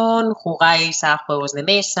televisión? ¿Jugáis a juegos de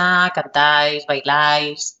mesa? ¿Cantáis?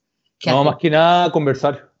 ¿Bailáis? ¿Qué No, hacéis? más que nada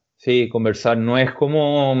conversar. Sí, conversar. No es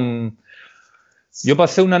como... Yo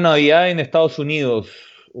pasé una Navidad en Estados Unidos,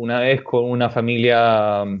 una vez con una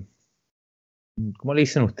familia... ¿Cómo le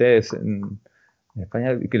dicen ustedes en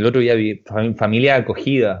España? Que el otro día vi familia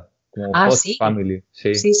acogida, como Ah, host sí, family,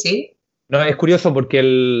 sí. sí, sí. No, es curioso porque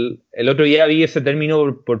el otro día vi ese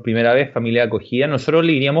término por primera vez, familia acogida. Nosotros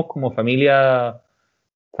le diríamos como familia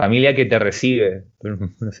que te recibe. Pero,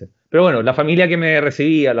 no sé. Pero bueno, la familia que me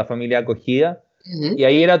recibía, la familia acogida. Ujú. Y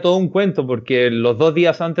ahí era todo un cuento, porque los 2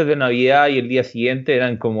 días antes de Navidad y el día siguiente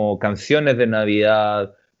eran como canciones de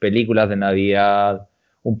Navidad, películas de Navidad,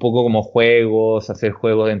 un poco como juegos, hacer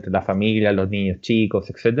juegos entre la familia, los niños chicos,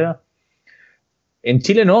 etcétera. En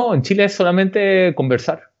Chile no, en Chile es solamente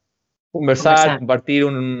conversar, Conversar. compartir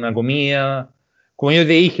una comida. Como yo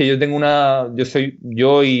te dije,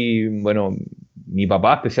 yo y, bueno, mi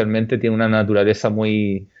papá especialmente tiene una naturaleza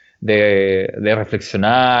muy de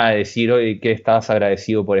reflexionar, de decir, oye, ¿qué estás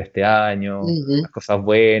agradecido por este año? Ujú. Las cosas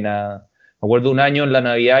buenas. Me acuerdo un año en la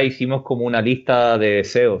Navidad hicimos como una lista de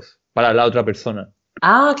deseos para la otra persona.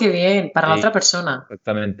 Ah, qué bien, para la otra Sí, persona.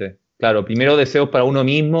 exactamente. Claro, primero deseos para uno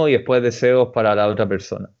mismo y después deseos para la otra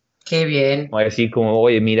persona. Qué bien. Como a decir como,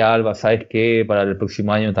 oye, mira, Alba, ¿sabes qué? Para el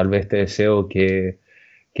próximo año tal vez te deseo que,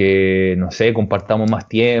 no sé, compartamos más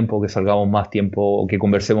tiempo, que salgamos más tiempo, que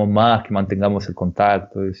conversemos más, que mantengamos el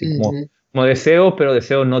contacto. Es decir, Ujú. como deseos, pero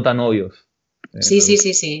deseos no tan obvios. Sí, Me sí, gusta.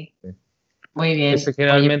 sí, sí. Sí. Muy bien. Ese Oye,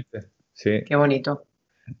 generalmente, sí. qué bonito.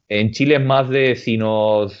 En Chile es más de si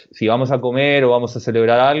vamos a comer o vamos a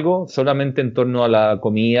celebrar algo, solamente en torno a la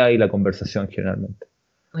comida y la conversación generalmente.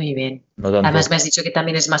 Muy bien. No Además, tanto. me has dicho que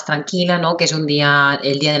también es más tranquila, ¿no? Que es un día,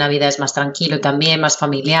 el día de Navidad es más tranquilo también, más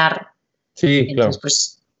familiar. Sí, Entonces, claro.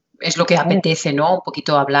 pues es lo que apetece, ¿no? Un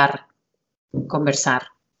poquito hablar, conversar.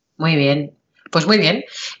 Muy bien. Pues muy bien.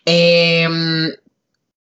 Eh,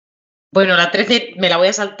 bueno, la 13 me la voy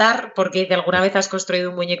a saltar porque dice, ¿alguna vez has construido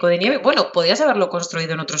un muñeco de nieve? Bueno, podrías haberlo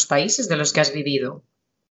construido en otros países de los que has vivido.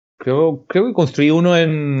 Creo que construí uno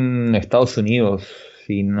en Estados Unidos,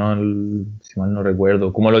 si mal no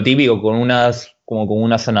recuerdo. Como lo típico, como con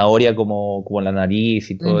una zanahoria como en la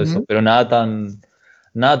nariz y todo eso, Ujú. pero nada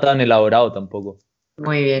tan elaborado tampoco.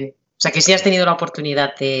 Muy bien. O sea, que sí has tenido la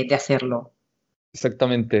oportunidad de hacerlo.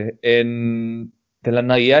 Exactamente. De las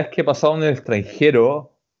navidades que he pasado en el extranjero,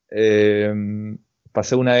 eh,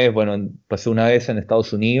 pasé una vez en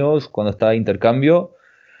Estados Unidos cuando estaba de intercambio,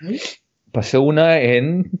 ¿Mm? pasé una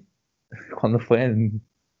 ¿cuándo fue?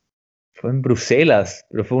 Fue en Bruselas,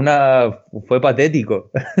 pero fue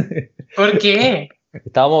patético. ¿Por qué?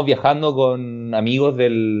 Estábamos viajando con amigos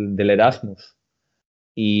del Erasmus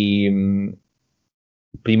y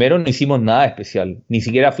primero no hicimos nada especial, ni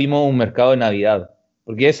siquiera fuimos a un mercado de Navidad,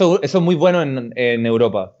 porque eso es muy bueno en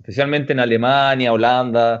Europa, especialmente en Alemania,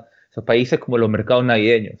 Holanda, esos países como los mercados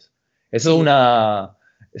navideños. Eso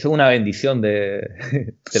es Sí. una bendición de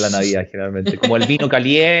la Navidad generalmente, como el vino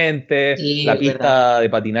caliente, Sí, la es verdad. pista de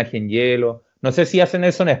patinaje en hielo. No sé si hacen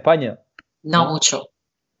eso en España, No ¿no? mucho,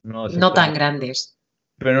 No, no tan exactamente. grandes.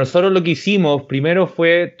 Pero nosotros lo que hicimos primero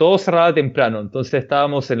fue, todo cerraba temprano, entonces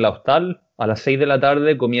estábamos en la hostal a las 6 de la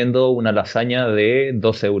tarde comiendo una lasaña de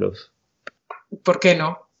 2 euros. ¿Por qué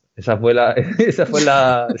no?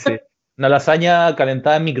 Sí, una lasaña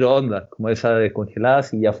calentada en microondas, como esa descongelada,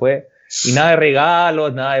 y ya fue. Y nada de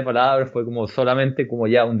regalos, nada de palabras, fue como solamente como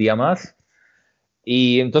ya un día más.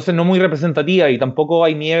 Y entonces no muy representativa, y tampoco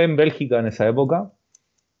hay nieve en Bélgica en esa época.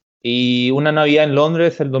 Y una Navidad en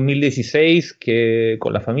Londres el 2016 que,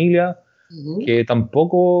 con la familia, Ujú. que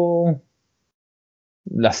tampoco...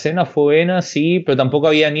 La cena fue buena, sí, pero tampoco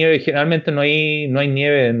había nieve. Generalmente no hay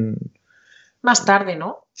nieve en... Más tarde,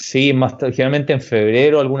 ¿no? Sí, generalmente en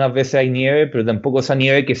febrero algunas veces hay nieve, pero tampoco esa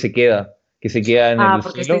nieve que se queda en Ah, el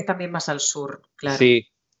porque estáis suelo. también más al sur, claro. Sí,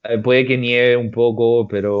 puede que nieve un poco,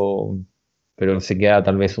 pero se queda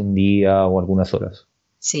tal vez un día o algunas horas.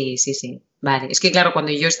 Sí, sí, sí. Vale. Es que claro,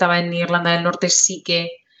 cuando yo estaba en Irlanda del Norte sí que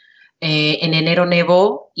en enero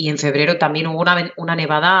nevó y en febrero también hubo una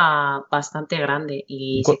nevada bastante grande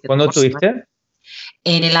y se quedó ¿Cuándo por semana. estuviste?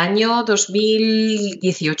 En el año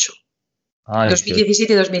 2018, Ah, 18.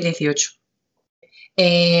 2017 y 2018.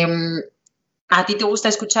 ¿A ti te gusta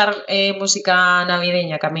escuchar música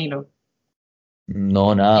navideña, Camilo?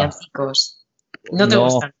 No, nada. Villancicos. ¿No te No,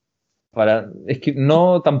 gustan? es que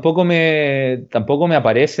no, tampoco me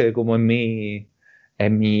aparece como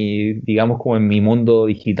digamos, como en mi mundo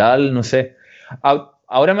digital, no sé.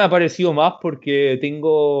 Ahora me ha aparecido más porque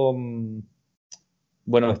tengo,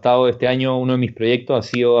 bueno, he estado este año, uno de mis proyectos ha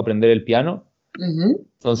sido aprender el piano. Ujú.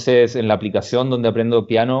 Entonces, en la aplicación donde aprendo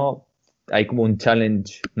piano hay como un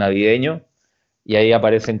challenge navideño y ahí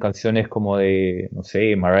aparecen canciones como de, no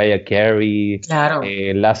sé, Mariah Carey, Claro.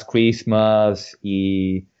 Last Christmas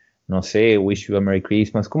y, no sé, Wish You a Merry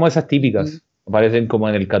Christmas, como esas Ujú. típicas. Aparecen como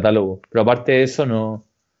en el catálogo. Pero aparte de eso, no,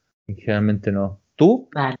 generalmente no. ¿Tú?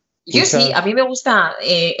 Vale. Yo sí, a ¿Escuchas? mí me gusta.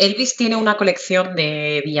 Elvis tiene una colección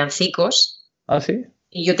de villancicos Ah, sí.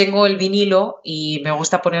 y yo tengo el vinilo y me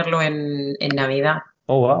gusta ponerlo en Navidad.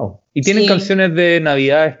 Oh, wow. ¿Y tienen Sí, canciones de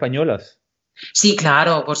Navidad españolas? sí,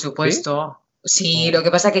 claro, por ¿Sí? supuesto. Sí, lo Oh.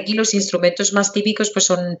 que pasa es que aquí los instrumentos más típicos pues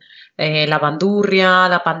son la bandurria,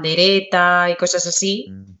 la pandereta y cosas así,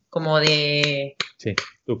 Mm, como de... sí.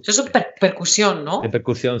 Tú. Eso es percusión, De ¿no?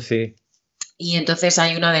 percusión, sí. Y entonces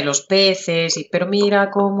hay una de los peces, y, pero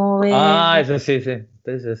mira cómo Ah, bebe. eso sí, sí.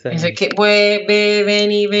 Entonces, Ese que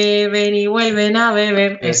beben y vuelven a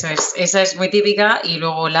beber. Eso sí. es, esa es muy típica. Y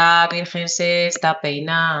luego la Virgen se está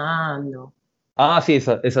peinando. Ah, sí,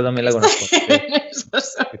 esa también la conozco. Sí,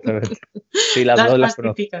 Esas son exactamente. Sí, las las dos las más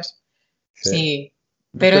conozco. típicas. Sí. Sí,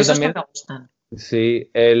 pero Pero esos no también, me gustan. sí,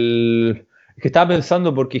 es que estaba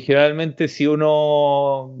pensando, porque generalmente si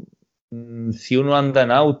uno anda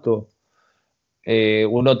en auto,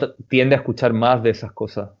 uno tiende a escuchar más de esas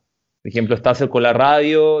cosas. Por ejemplo, estás con la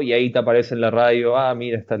radio y ahí te aparece en la radio, ah,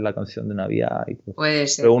 mira, esta es la canción de Navidad y todo. Puede Pero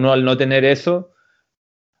ser. uno al no tener eso,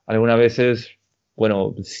 algunas veces,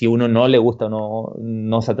 bueno, si uno no le gusta o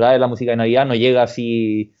no se atrae la música de Navidad, no llega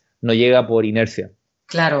así, no llega por inercia.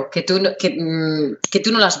 Claro, que tú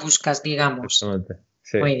no las buscas, digamos. Exactamente.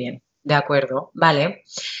 Sí. Muy bien, de acuerdo. Vale.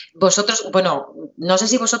 Vosotros, bueno, no sé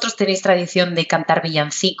si vosotros tenéis tradición de cantar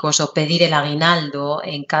villancicos o pedir el aguinaldo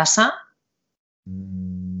en casa.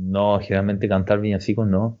 No, generalmente cantar villancicos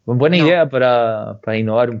no. Buena No. idea para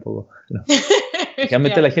innovar un poco. No.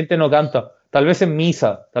 Generalmente Ya. la gente no canta. Tal vez en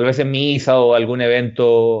misa o algún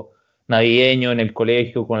evento navideño en el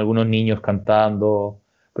colegio con algunos niños cantando.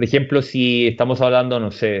 Por ejemplo, si estamos hablando,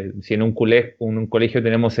 no sé, si en un colegio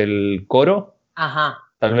tenemos el coro, Ajá,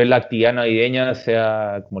 tal vez la actividad navideña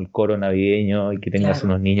sea como el coro navideño y que tengas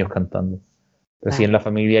claro. unos niños cantando. Pero sí, en Vale. la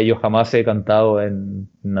familia yo jamás he cantado en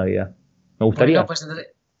Navidad. Me Bueno, gustaría, pues entonces,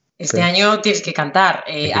 sí, este año tienes que cantar.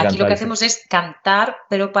 hay que Aquí lo que cantar, sí. hacemos es cantar,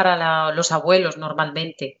 pero para los abuelos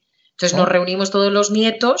normalmente. Entonces nos ¿No? reunimos todos los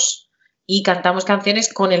nietos y cantamos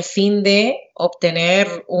canciones con el fin de obtener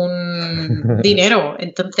un dinero.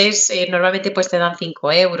 Entonces, normalmente pues te dan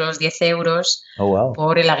 5 euros, 10 euros Oh, wow.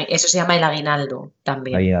 por eso se llama el aguinaldo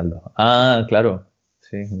también. Aguinaldo. Ah, claro.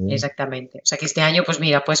 Sí, muy bien. Exactamente. O sea que este año, pues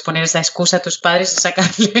mira, puedes poner esa excusa a tus padres y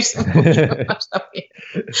sacarles un poquito más también.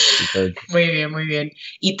 Exacto. Muy bien, muy bien.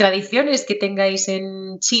 ¿Y tradiciones que tengáis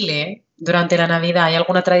en Chile durante la Navidad? ¿Hay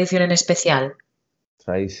alguna tradición en especial?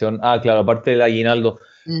 Tradición. Ah, claro, aparte del aguinaldo.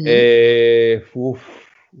 Ujú. Uf,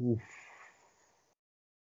 uf.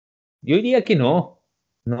 Yo diría que no.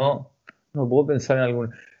 No, no puedo pensar en alguna.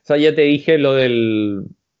 O sea, ya te dije lo del.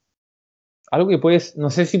 Algo que puedes, no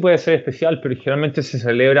sé si puede ser especial, pero generalmente se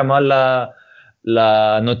celebra más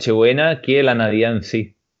la Nochebuena que la Navidad en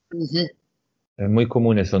sí. Ujú. Es muy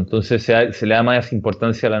común eso. Entonces se le da más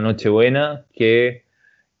importancia a la Nochebuena que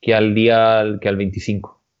al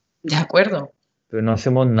 25. De acuerdo. Pero no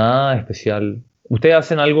hacemos nada especial. ¿Ustedes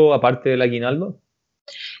hacen algo aparte del aguinaldo?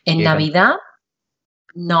 En Que Navidad,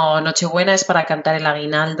 no, Nochebuena es para cantar el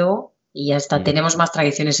aguinaldo y ya está. y Tenemos más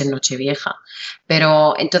tradiciones en Nochevieja.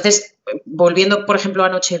 Pero entonces, volviendo, por ejemplo, a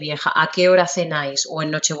Nochevieja, ¿a qué hora cenáis? O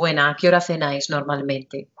en Nochebuena, ¿a qué hora cenáis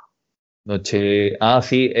normalmente?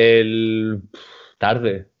 sí, el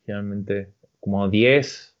tarde. generalmente, como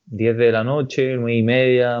 10 de la noche,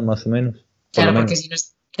 9:30, más o menos. Por Claro, lo porque menos. si no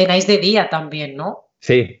cenáis de día también, ¿no?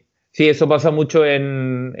 Sí, sí, eso pasa mucho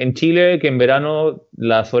en Chile, que en verano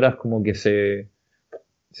las horas como que se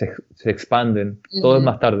expanden, todo es Ujú.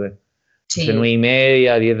 más tarde. Entonces, Sí.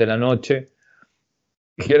 9:30, 10 de la noche.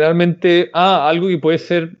 Generalmente, algo que puede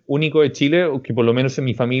ser único de Chile, o que por lo menos en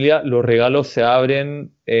mi familia, los regalos se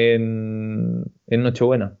abren en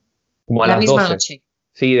Nochebuena, como a La las misma 12. noche.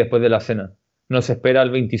 Sí, después de la cena. No se espera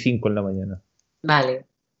al 25 en la mañana. Vale.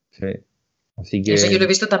 Sí. Así Eso yo lo he que,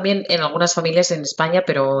 visto también en algunas familias en España,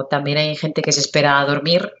 pero también hay gente que se espera a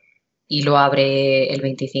dormir y lo abre el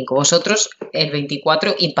 25. Vosotros, el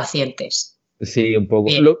 24, impacientes. sí, un poco.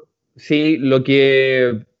 Bien. Sí, lo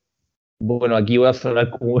que... Bueno, aquí voy a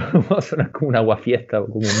sonar como, voy a sonar como un aguafiesta,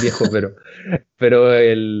 como un viejo, pero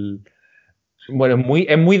bueno,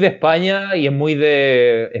 es muy de España y es muy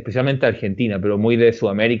de, especialmente Argentina, pero muy de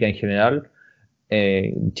Sudamérica en general.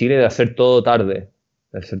 Chile de hacer todo tarde.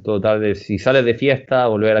 De hacer todo tarde. Si sales de fiesta,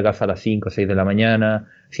 volver a casa a las 5 o 6 de la mañana.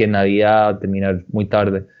 Si es Navidad, terminar muy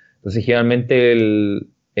tarde. Entonces, generalmente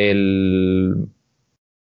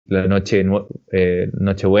la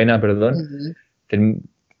Nochebuena, perdón, Ujú. ter-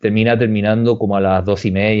 terminando como a las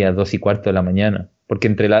 2:30, 2:15 de la mañana. Porque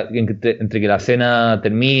entre que la cena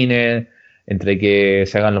termine, entre que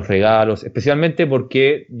se hagan los regalos, especialmente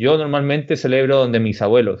porque yo normalmente celebro donde mis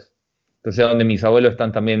abuelos. Entonces, donde mis abuelos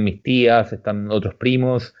están también mis tías, están otros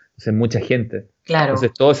primos, entonces mucha gente. Claro,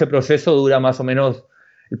 Entonces, todo ese proceso dura más o menos,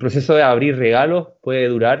 el proceso de abrir regalos puede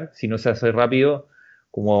durar, si no se hace rápido,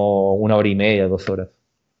 como 1 hora y media, 2 horas.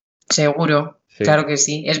 seguro. Sí. Claro que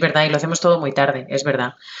sí, es verdad, y lo hacemos todo muy tarde, es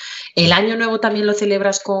verdad. ¿El año nuevo también lo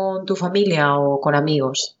celebras con tu familia o con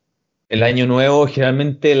amigos? El año nuevo,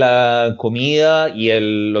 generalmente la comida y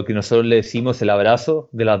lo que nosotros le decimos el abrazo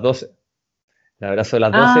de las 12. El abrazo de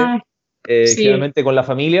las 12, Ah, sí. generalmente con la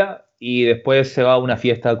familia y después se va a una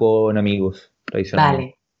fiesta con amigos, tradicionalmente.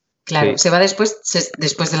 Vale, claro. Sí, Se va después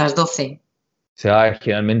de las 12. se va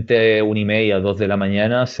generalmente 1:30, 2 de la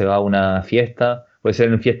mañana, se va a una fiesta. Puede ser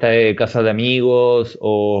en fiesta de casa de amigos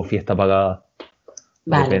o fiesta pagada.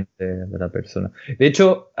 Vale. Depende de la persona. De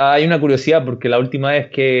hecho, hay una curiosidad porque la última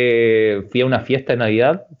vez que fui a una fiesta de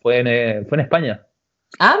Navidad fue en España.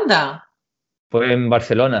 Anda. Fue en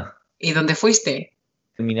Barcelona. ¿Y dónde fuiste?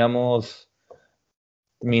 Terminamos,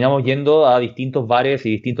 terminamos yendo a distintos bares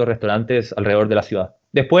y distintos restaurantes alrededor de la ciudad.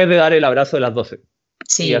 Después de dar el abrazo de las 12 y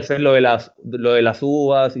Sí, hacer lo de las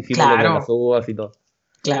uvas, hicimos lo de las claro, uvas y todo.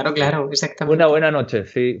 claro, Sí. claro, Fue una exactamente. buena noche,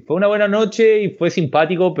 sí. Fue una buena noche y fue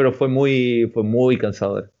simpático, pero fue muy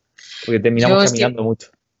cansador. Porque terminamos Yo es que caminando mucho.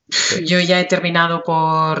 Sí. yo ya he terminado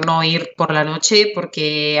por no ir por la noche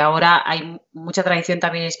porque ahora hay mucha tradición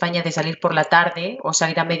también en España de salir por la tarde o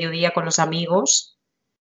salir a mediodía con los amigos.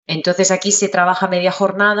 Entonces aquí se trabaja media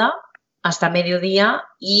jornada hasta mediodía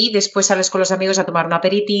y después sales con los amigos a tomar un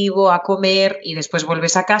aperitivo, a comer y después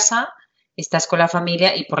vuelves a casa, estás con la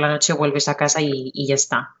familia y por la noche vuelves a casa y ya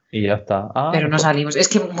está. Y ya está. Pero no Mejor. salimos. Es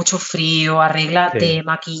que mucho frío, Sí, arréglate,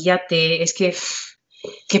 maquíllate, es que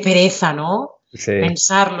qué pereza, ¿no? sí,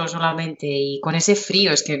 Pensarlo solamente y con ese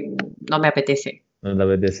frío es que no me apetece. no te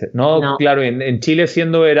apetece. No, No, claro, en Chile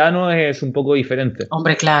siendo verano es un poco diferente.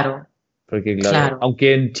 hombre, claro, Porque claro, claro.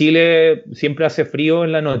 aunque en Chile siempre hace frío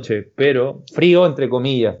en la noche, pero frío entre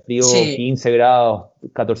comillas, frío Sí, 15 grados,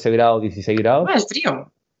 14 grados, 16 grados. bueno, es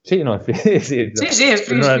frío. Sí, no, es frío, sí, no, Sí, sí,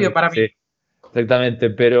 pero es no, frío para sí, mí. exactamente,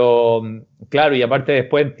 pero claro, y aparte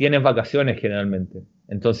después tienes vacaciones generalmente,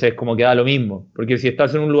 entonces como que da lo mismo, porque si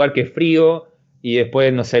estás en un lugar que es frío y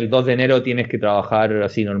después, no sé, el 2 de enero tienes que trabajar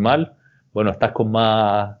así normal, bueno, estás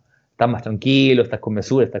más tranquilo, estás con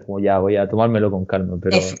mesura, estás como ya, voy a tomármelo con calma,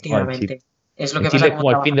 pero no, en Chile. Efectivamente. Es lo En que Chile pasa es como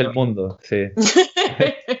como el fin del trabajador. mundo, sí.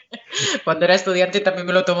 Cuando era estudiante también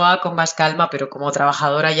me lo tomaba con más calma, pero como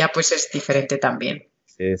trabajadora ya pues es diferente también.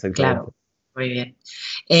 Sí, exactamente. Claro, muy bien.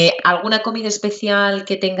 ¿Alguna comida especial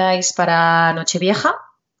que tengáis para Nochevieja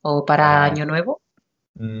o para Ah, Año Nuevo?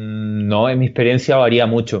 no, en mi experiencia varía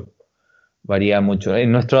mucho. Varía mucho.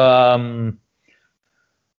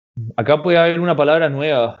 Acá puede haber una palabra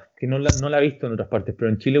nueva que no la he visto en otras partes, pero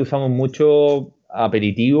en Chile usamos mucho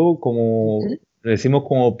aperitivo como, Ujú. le decimos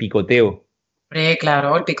como picoteo.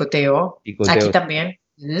 Claro, el picoteo. Aquí Picoteo, también.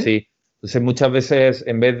 Ujú, sí. Entonces muchas veces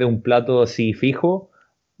en vez de un plato así fijo,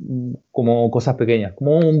 como cosas pequeñas,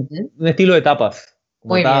 como ujú. un estilo de tapas,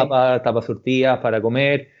 como Muy bien. tapas surtidas para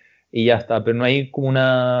comer y ya está, pero no hay como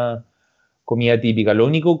una comida típica. Lo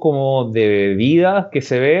único como de bebidas que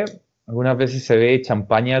se ve, algunas veces se ve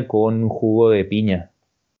champaña con jugo de piña.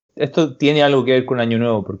 Esto tiene algo que ver con Año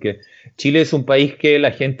Nuevo, porque Chile es un país que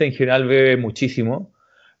la gente en general bebe muchísimo,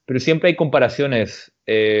 pero siempre hay comparaciones.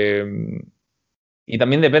 Y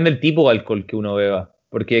también depende del tipo de alcohol que uno beba.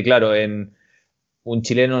 Porque, claro, un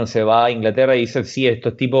chileno se va a Inglaterra y dice, sí,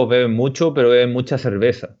 estos tipos beben mucho, pero beben mucha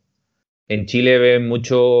cerveza. En Chile beben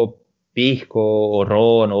mucho pisco, o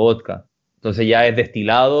ron, o vodka. Entonces ya es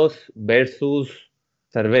destilados versus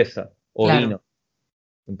cerveza o Claro. vino.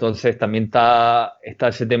 Entonces también está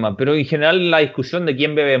ese tema. Pero en general la discusión de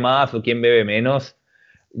quién bebe más o quién bebe menos,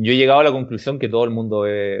 yo he llegado a la conclusión que todo el mundo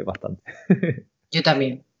bebe bastante. Yo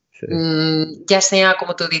también. Sí. Ya sea,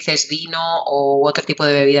 como tú dices, vino o otro tipo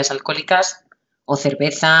de bebidas alcohólicas, o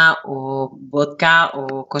cerveza, o vodka,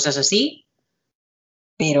 o cosas así,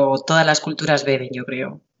 pero todas las culturas beben, yo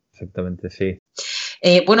creo. Exactamente, sí.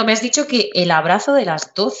 Bueno, me has dicho que el abrazo de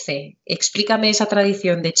las 12. Explícame esa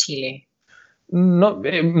tradición de Chile. No,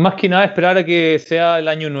 más que nada esperar a que sea el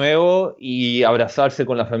año nuevo y abrazarse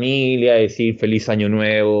con la familia, decir feliz año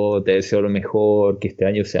nuevo, te deseo lo mejor, que este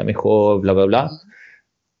año sea mejor, bla, bla, bla.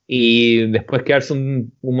 Y después quedarse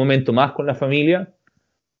un momento más con la familia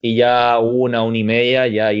y ya 1 y media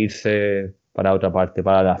ya irse para otra parte,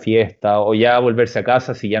 para la fiesta o ya volverse a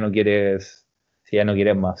casa si ya no quieres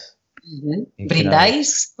más. En general.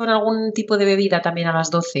 ¿Brindáis con algún tipo de bebida también a las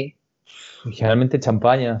 12? Generalmente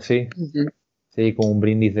champaña, sí. Sí, como un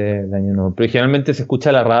brindis de año nuevo. Pero generalmente se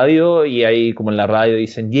escucha la radio y ahí como en la radio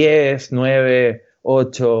dicen 10, 9,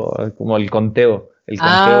 8, como el conteo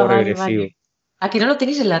Ah, vale, regresivo. vale. Aquí no lo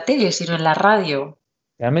tenéis en la tele, sino en la radio.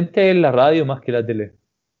 Realmente es la radio más que la tele.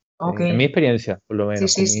 Ok, En mi experiencia, por lo sí,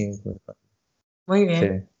 menos. sí, sí. Muy Sí.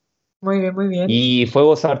 bien, muy bien, muy bien. Y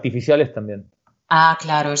fuegos artificiales también. Ah,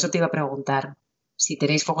 claro, eso te iba a preguntar. Si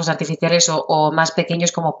tenéis fuegos artificiales o más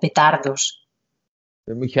pequeños como petardos.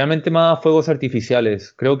 Generalmente más fuegos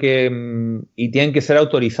artificiales. Creo que... y tienen que ser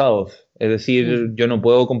autorizados. Es decir, yo no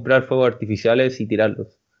puedo comprar fuegos artificiales y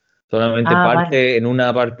tirarlos. Solamente Ah, vale. en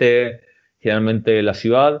una parte, generalmente de la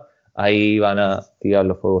ciudad, ahí van a tirar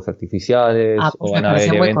los fuegos Ah, artificiales pues o me van a haber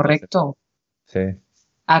parece muy eventos. correcto. Sí.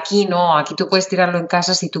 Aquí no, aquí tú puedes tirarlo en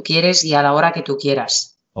casa si tú quieres y a la hora que tú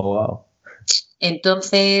quieras. Oh, wow.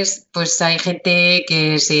 Entonces, pues hay gente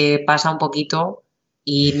que se pasa un poquito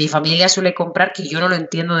y mi familia suele comprar, que yo no lo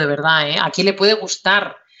entiendo de verdad, ¿eh? ¿A quién le puede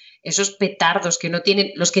gustar esos petardos que no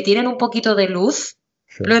tienen, los que tienen un poquito de luz?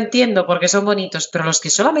 Sí. Lo entiendo porque son bonitos, pero los que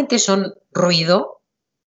solamente son ruido,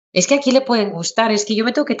 es que a quién le pueden gustar. Es que yo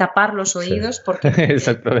me tengo que tapar los oídos Sí. porque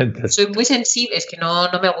Exactamente. soy muy sensible, es que no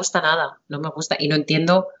me gusta nada, no me gusta y no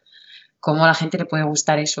entiendo cómo a la gente le puede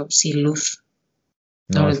gustar eso sin luz.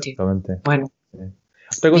 No No, lo entiendo. exactamente. Bueno, Sí.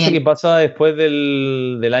 Otra cosa que bien. pasa después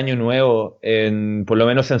del año nuevo, por lo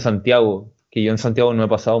menos en Santiago, que yo en Santiago no he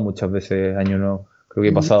pasado muchas veces año nuevo. Creo que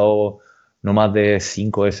he pasado no más de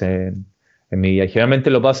 5 veces en mi vida. Generalmente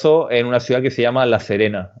lo paso en una ciudad que se llama La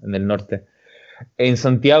Serena, en el norte. En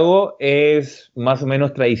Santiago es más o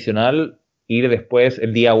menos tradicional ir después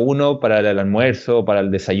el día 1 para el almuerzo, para el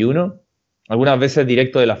desayuno, algunas veces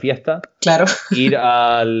directo de la fiesta, Claro. ir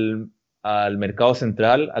al mercado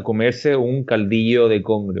central a comerse un caldillo de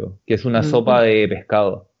congrio, que es una sopa de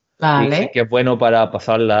pescado. Que dicen Vale, que es bueno para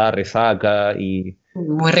pasar la resaca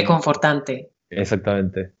muy reconfortante.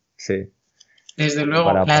 exactamente, sí, Desde luego,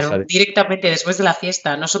 para claro. pasar Directamente después de la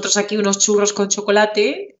fiesta. Nosotros aquí unos churros con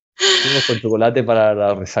chocolate. churros con chocolate para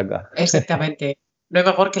la resaca. Exactamente. No es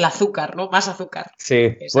mejor que el azúcar, ¿no? Más azúcar. Sí,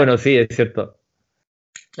 Exacto, bueno, sí, es cierto.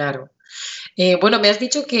 claro. Bueno, me has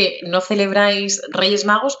dicho que no celebráis Reyes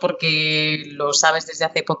Magos porque lo sabes desde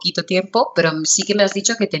hace poquito tiempo, pero sí que me has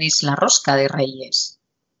dicho que tenéis la rosca de Reyes.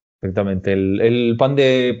 Exactamente, el pan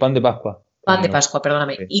de Pascua. Pan de Tenemos, Pascua,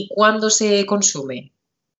 perdóname. sí. ¿Y cuándo se consume?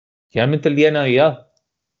 Generalmente el día de Navidad.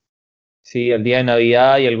 Sí, el día de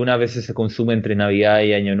Navidad y algunas veces se consume entre Navidad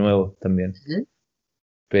y Año Nuevo también. Ujú.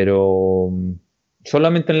 Pero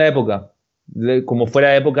solamente en la época. Como fuera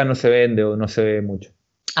de época no se vende o no se ve mucho.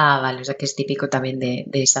 Ah, vale, o sea que es típico también de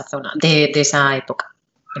esa zona, de esa época.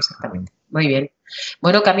 Exactamente. Muy bien.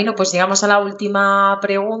 Bueno, Camilo, pues llegamos a la última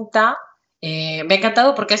pregunta. Me ha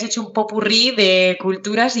encantado porque has hecho un popurrí de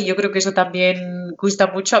culturas y yo creo que eso también gusta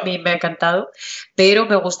mucho. A mí me ha encantado. Pero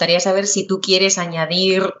me gustaría saber si tú quieres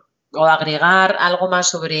añadir o agregar algo más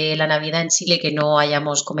sobre la Navidad en Chile que no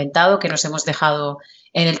hayamos comentado, que nos hemos dejado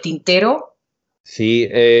en el tintero. Sí,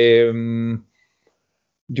 yo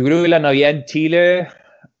creo que la Navidad en Chile,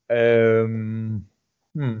 eh,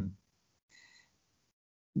 hmm,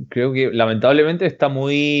 creo que lamentablemente está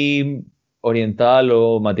muy orientada a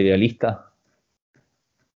lo materialista,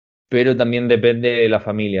 pero también depende de la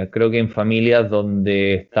familia. Creo que en familias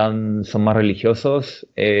donde son más religiosos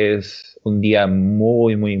es un día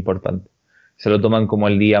muy, muy importante. Se lo toman como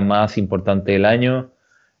el día más importante del año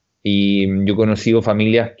Y yo he conocido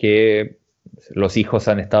familias que los hijos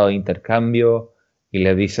han estado de intercambio y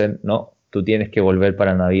les dicen, no, tú tienes que volver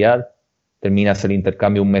para Navidad, terminas el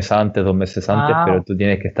intercambio un mes antes, 2 meses antes, pero tú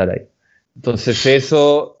tienes que estar ahí. Entonces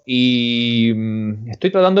eso, y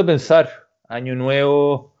estoy tratando de pensar, año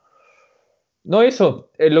nuevo, no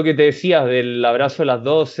eso, es lo que te decía, del abrazo a las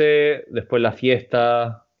 12, después la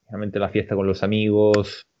fiesta, realmente la fiesta con los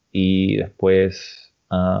amigos, y después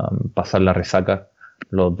pasar la resaca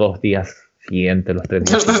los 2 días siguientes, los 3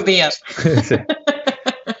 días. Los 2 días. Sí,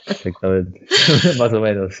 exactamente, más o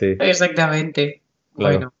menos, sí. Exactamente.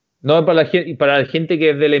 Claro. Bueno. No, para la gente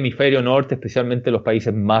que es del hemisferio norte, especialmente los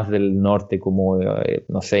países más del norte, como,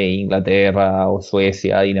 no sé, Inglaterra o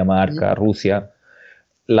Suecia, Dinamarca, Rusia,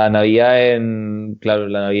 la Navidad en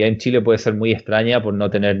Chile puede ser muy extraña por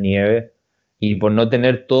no tener nieve y por no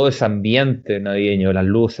tener todo ese ambiente navideño, las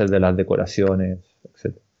luces de las decoraciones,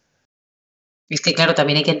 etc. Es que claro,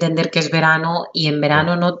 también hay que entender que es verano y en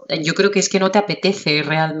verano no, yo creo que es que no te apetece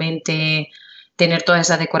realmente tener toda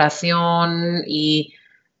esa decoración y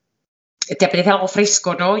te apetece algo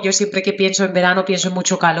fresco, ¿no? Yo siempre que pienso en verano pienso en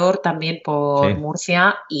mucho calor también por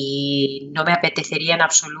Murcia y no me apetecería en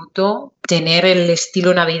absoluto tener el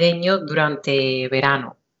estilo navideño durante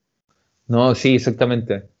verano. No, sí,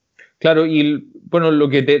 exactamente. Claro, y bueno,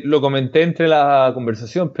 lo comenté entre la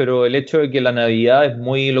conversación, pero el hecho de que la Navidad es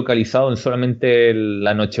muy localizado en solamente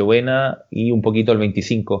la Nochebuena y un poquito el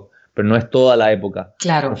 25, pero no es toda la época.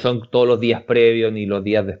 Claro. No son todos los días previos ni los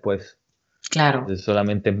días después. Claro. Entonces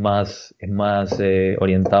solamente es más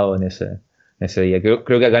orientado en ese día. Creo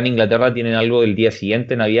que acá en Inglaterra tienen algo del día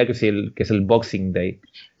siguiente, Navidad, que es el Boxing Day.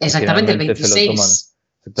 Exactamente, el 26.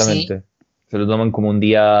 Exactamente. Sí. Se lo toman como un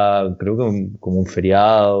día, creo que como un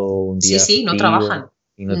feriado, un día Sí, no festivo, trabajan.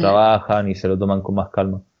 Y no trabajan y se lo toman con más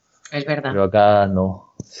calma. Es verdad. Pero acá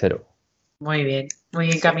no, cero. Muy bien,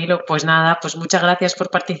 Camilo. Pues nada, pues muchas gracias por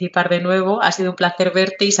participar de nuevo. Ha sido un placer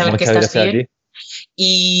verte y saber que estás bien.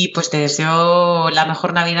 Y pues te deseo la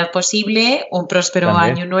mejor Navidad posible, un próspero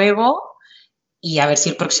año nuevo y a ver si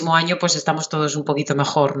el próximo año pues estamos todos un poquito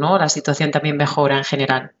mejor, ¿no? La situación también mejora en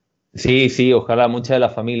general. Sí, ojalá muchas de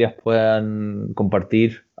las familias puedan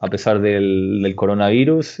compartir a pesar del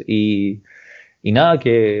coronavirus y nada,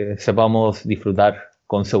 que sepamos disfrutar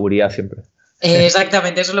con seguridad siempre.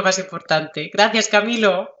 Exactamente, eso es lo más importante. Gracias,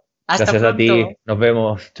 Camilo. Hasta Gracias pronto. a ti. Nos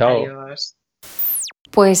vemos. Chao. Adiós.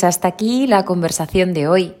 Pues hasta aquí la conversación de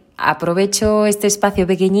hoy. Aprovecho este espacio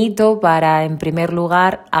pequeñito para, en primer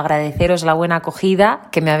lugar, agradeceros la buena acogida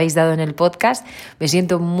que me habéis dado en el podcast. Me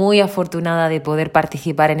siento muy afortunada de poder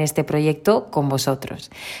participar en este proyecto con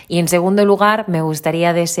vosotros. Y en segundo lugar, me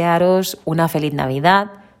gustaría desearos una feliz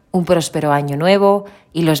Navidad, un próspero año nuevo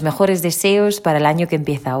y los mejores deseos para el año que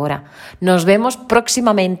empieza ahora. Nos vemos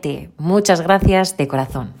próximamente. Muchas gracias de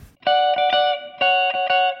corazón.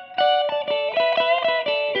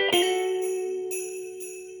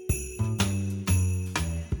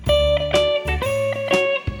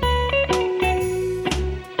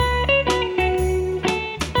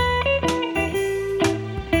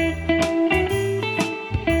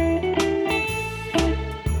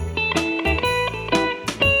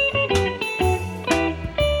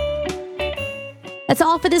 That's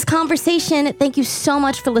all for this conversation. Thank you so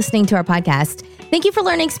much for listening to our podcast. Thank you for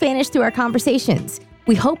learning Spanish through our conversations.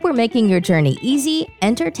 We hope we're making your journey easy,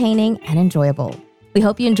 entertaining, and enjoyable. We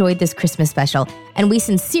hope you enjoyed this Christmas special, and we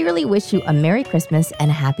sincerely wish you a Merry Christmas and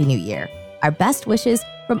a Happy New Year. Our best wishes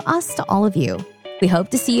from us to all of you. We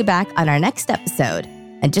hope to see you back on our next episode.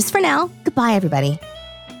 And just for now, goodbye, everybody.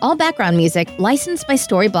 All background music licensed by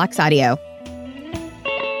Storyblocks Audio.